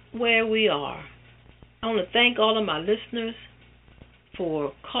where we are. I want to thank all of my listeners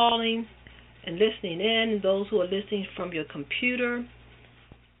for calling and listening in, and those who are listening from your computer.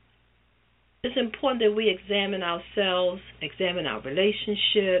 It's important that we examine ourselves, examine our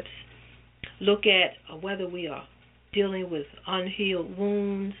relationships, look at whether we are dealing with unhealed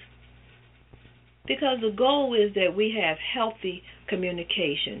wounds, because the goal is that we have healthy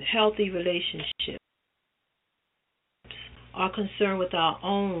communication, healthy relationships, are concerned with our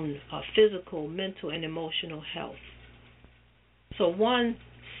own physical, mental, and emotional health. So one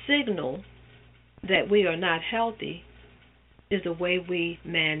signal that we are not healthy is the way we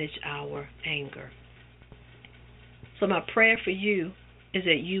manage our anger. So my prayer for you is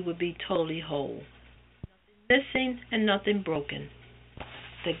that you would be totally whole, nothing missing and nothing broken,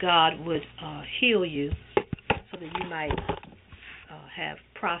 that God would heal you so that you might have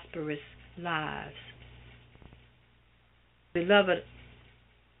prosperous lives. Beloved,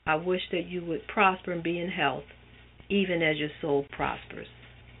 I wish that you would prosper and be in health, even as your soul prospers.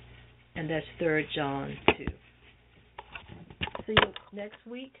 And that's 3 John 2. See you next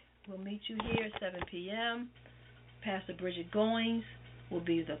week. We'll meet you here at 7 p.m. Pastor Bridget Goings will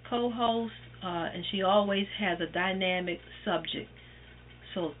be the co-host, and she always has a dynamic subject.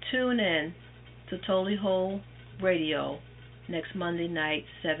 So tune in to Totally Whole Radio next Monday night,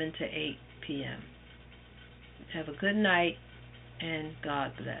 7 to 8 p.m. Have a good night, and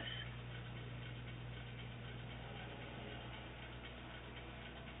God bless.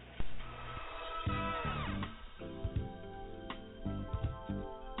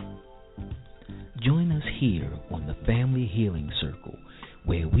 Join us here on the Family Healing Circle,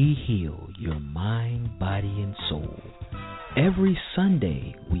 where we heal your mind, body, and soul. Every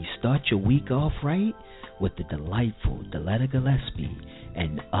Sunday, we start your week off right with the delightful Deletta Gillespie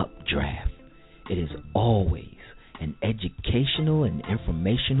and Updraft. It is always an educational and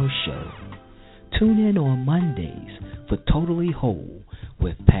informational show. tune in on Mondays for Totally Whole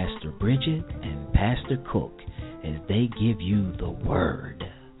with Pastor Bridget and Pastor Cook as they give you the Word.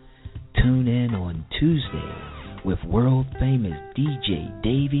 Tune in on Tuesday with world famous DJ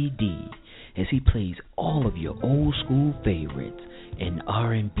Davey D as he plays all of your old school favorites in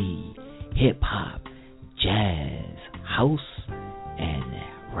R&B, hip hop, jazz, house,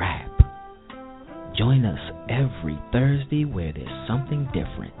 and rap. Join us every Thursday where there's something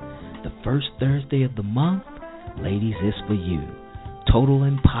different. The first Thursday of the month, ladies, is for you. Total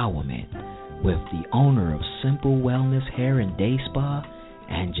empowerment with the owner of Simple Wellness Hair and Day Spa,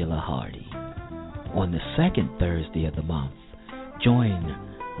 Angela Hardy. On the second Thursday of the month, join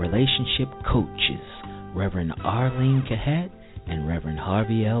relationship coaches Reverend Arlene Cahet and Reverend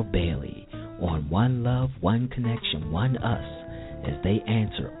Harvey L. Bailey on One Love, One Connection, One Us as they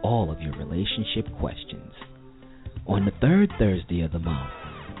answer all of your relationship questions. On the third Thursday of the month,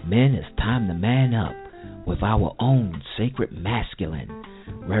 men, it's time to man up with our own Sacred Masculine,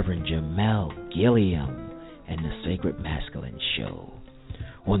 Reverend Jamel Gilliam and the Sacred Masculine Show.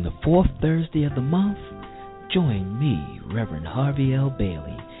 On the fourth Thursday of the month, join me, Reverend Harvey L.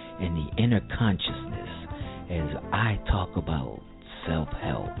 Bailey, in the Inner Consciousness as I talk about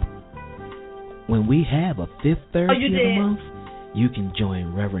self-help. When we have a fifth Thursday of the month, you can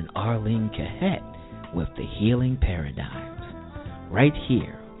join Reverend Arlene Cahet with the Healing Paradigms, right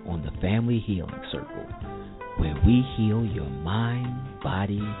here on the Family Healing Circle, where we heal your mind,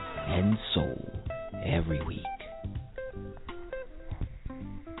 body, and soul every week.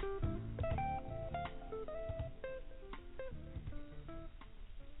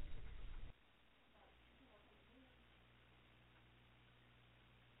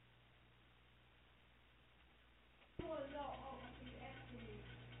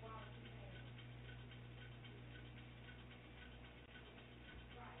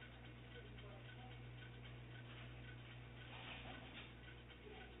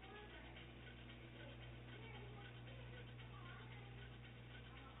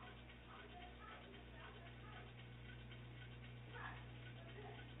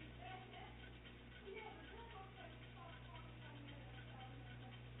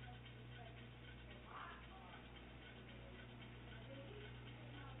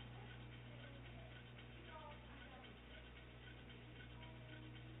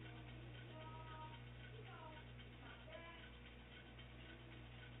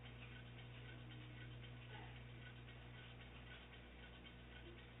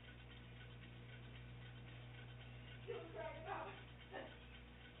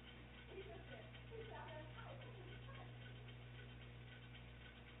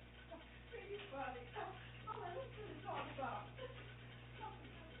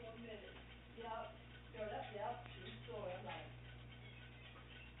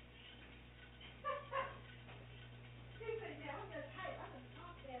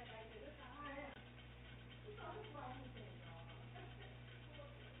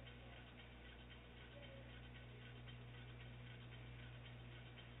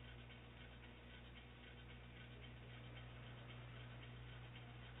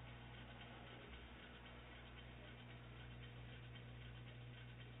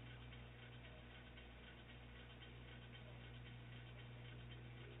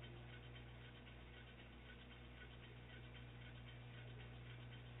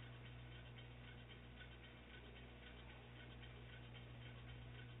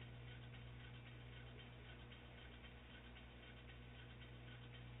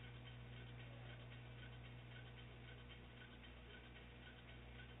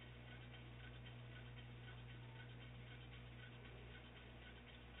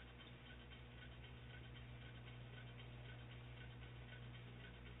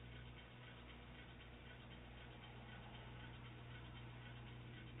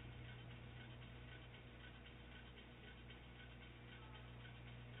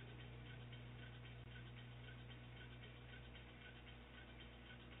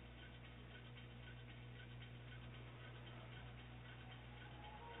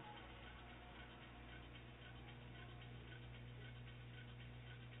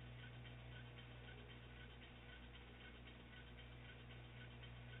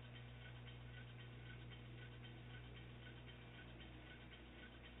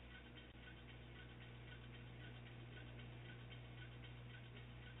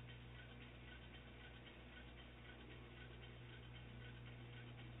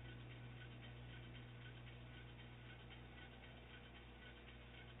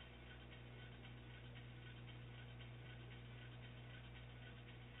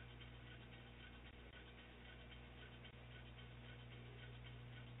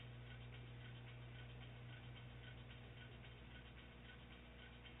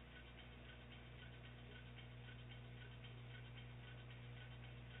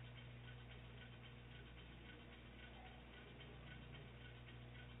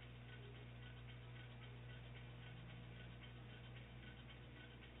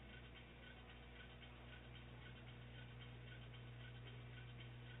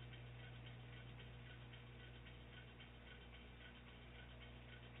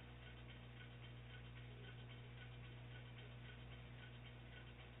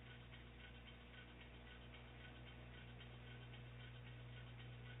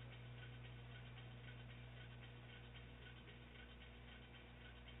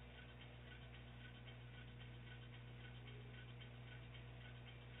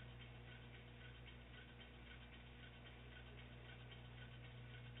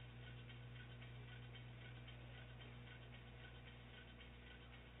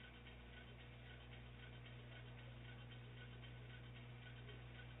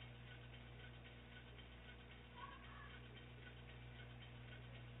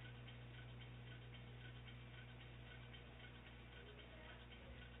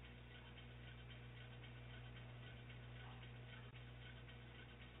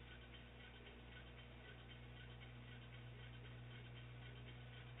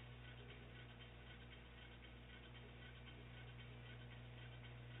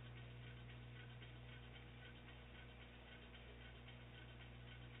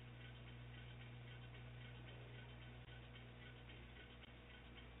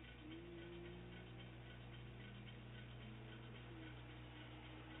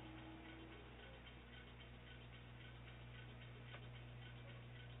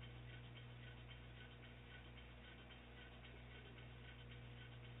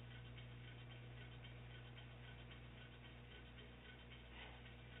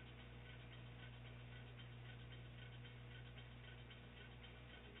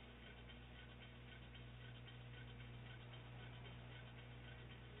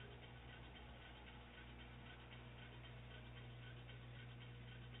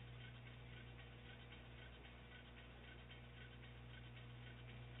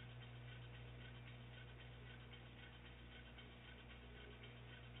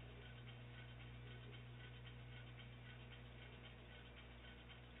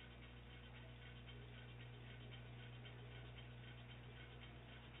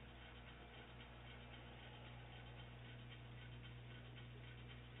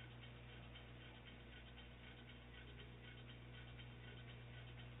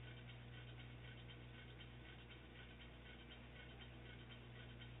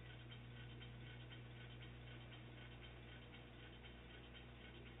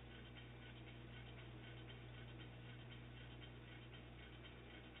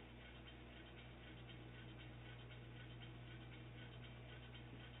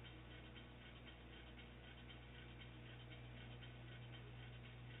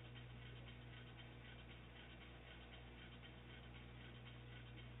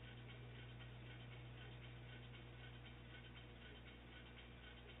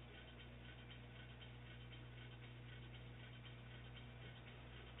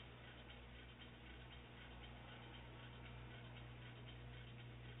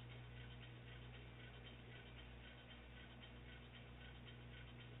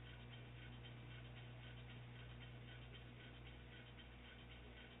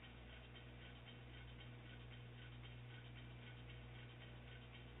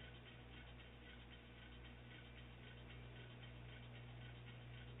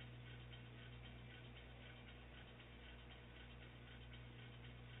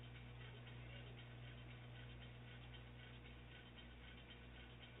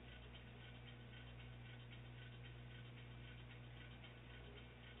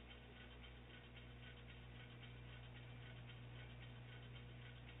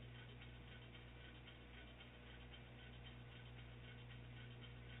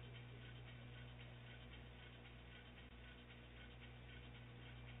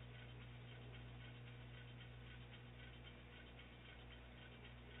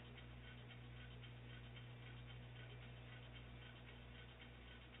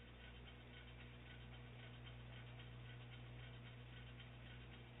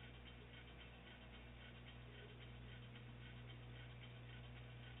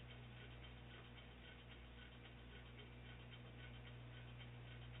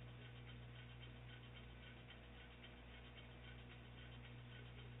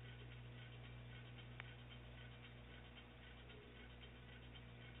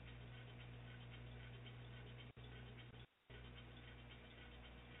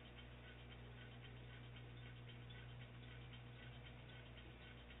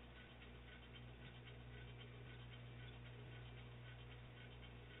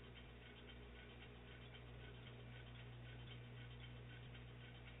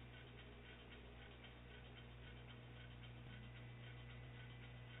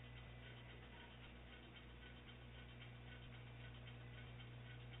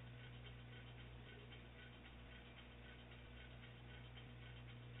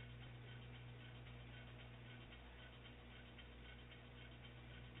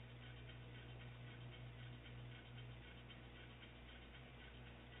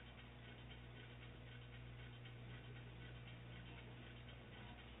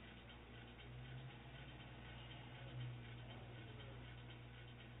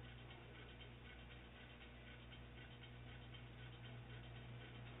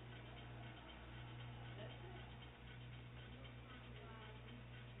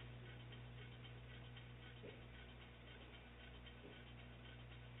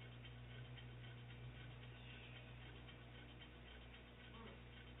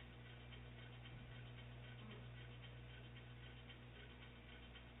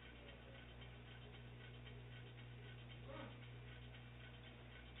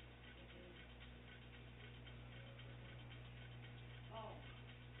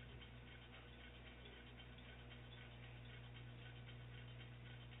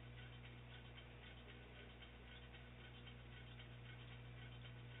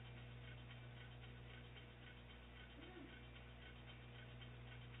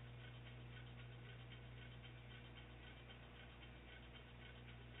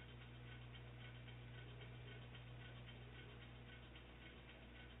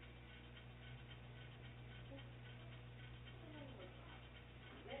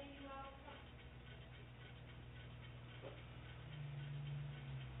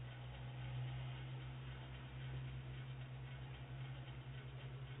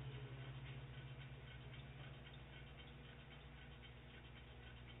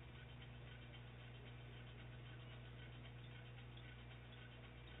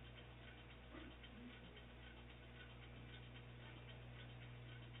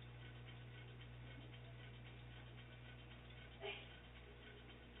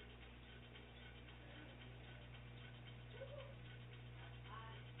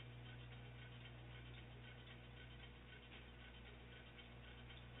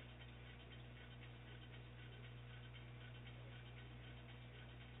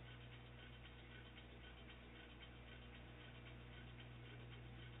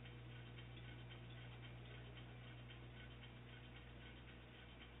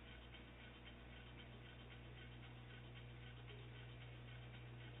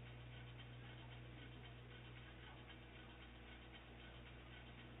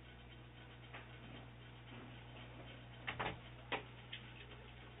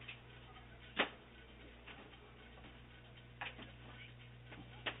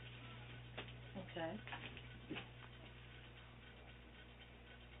 Okay.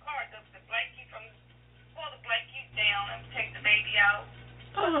 Pull the blanket down and take the baby out.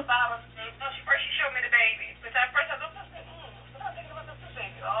 First she showed me the baby. But at first I looked and said, what I think about this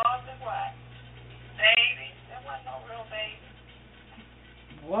baby? Oh, this what? Baby. That wasn't no real baby.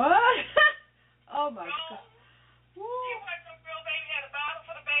 What? Oh, my God. Woo. She wasn't no real baby. Had a bottle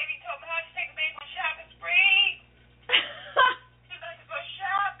for the baby. Told me how to take the baby on shopping spree. She like to go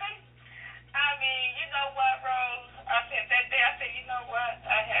shopping. I mean, you know what, Rose? I said that day, you know what?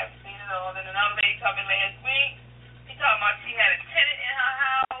 I have seen it all. And another lady told me last week. She talking about she had a tenant in her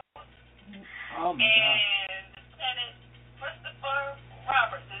house. Oh, my God. And the tenant, Christopher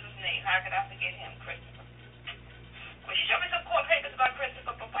Roberts is his name. How could I forget him, Christopher? Well, she showed me some court papers about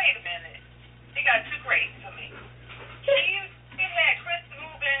Christopher, but wait a minute. He got too crazy for me. She had Chris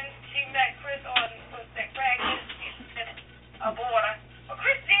move in. She met Chris on that Craigslist. She's a border. But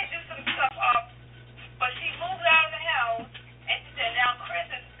Chris did do some stuff up. But she moved out of the house, and she said now Chris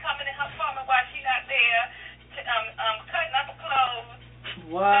is coming in her apartment while she's not there, cutting up her clothes.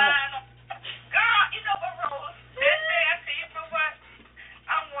 What? Girl, you know what, Rose? That day I said, you know what?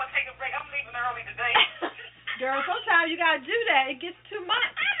 I'm going to take a break. I'm leaving early today. Girl, sometimes you got to do that. It gets too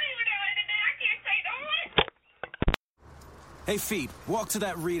much. I'm leaving early today. I can't take no more. Hey, Feet, walk to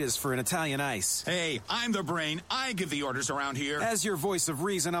that Rita's for an Italian ice. Hey, I'm the brain. I give the orders around here. As your voice of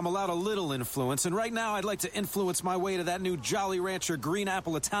reason, I'm allowed a little influence, and right now I'd like to influence my way to that new Jolly Rancher Green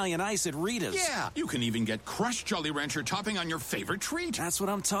Apple Italian Ice at Rita's. Yeah, you can even get crushed Jolly Rancher topping on your favorite treat. That's what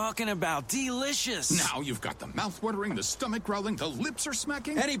I'm talking about. Delicious. Now you've got the mouth-watering, the stomach growling, the lips are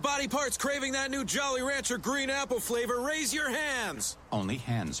smacking. Any body parts craving that new Jolly Rancher Green Apple flavor, raise your hands. Only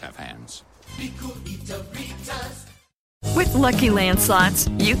hands have hands. With Lucky Land Slots,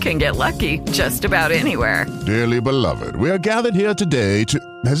 you can get lucky just about anywhere. Dearly beloved, we are gathered here today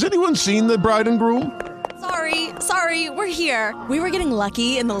to... Has anyone seen the bride and groom? Sorry, we're here. We were getting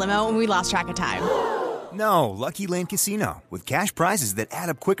lucky in the limo and we lost track of time. No, Lucky Land Casino, with cash prizes that add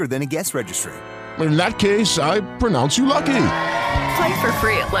up quicker than a guest registry. In that case, I pronounce you lucky. Play for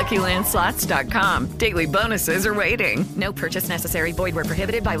free at LuckyLandSlots.com. Daily bonuses are waiting. No purchase necessary. Void where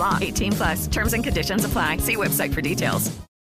prohibited by law. 18+. Terms and conditions apply. See website for details.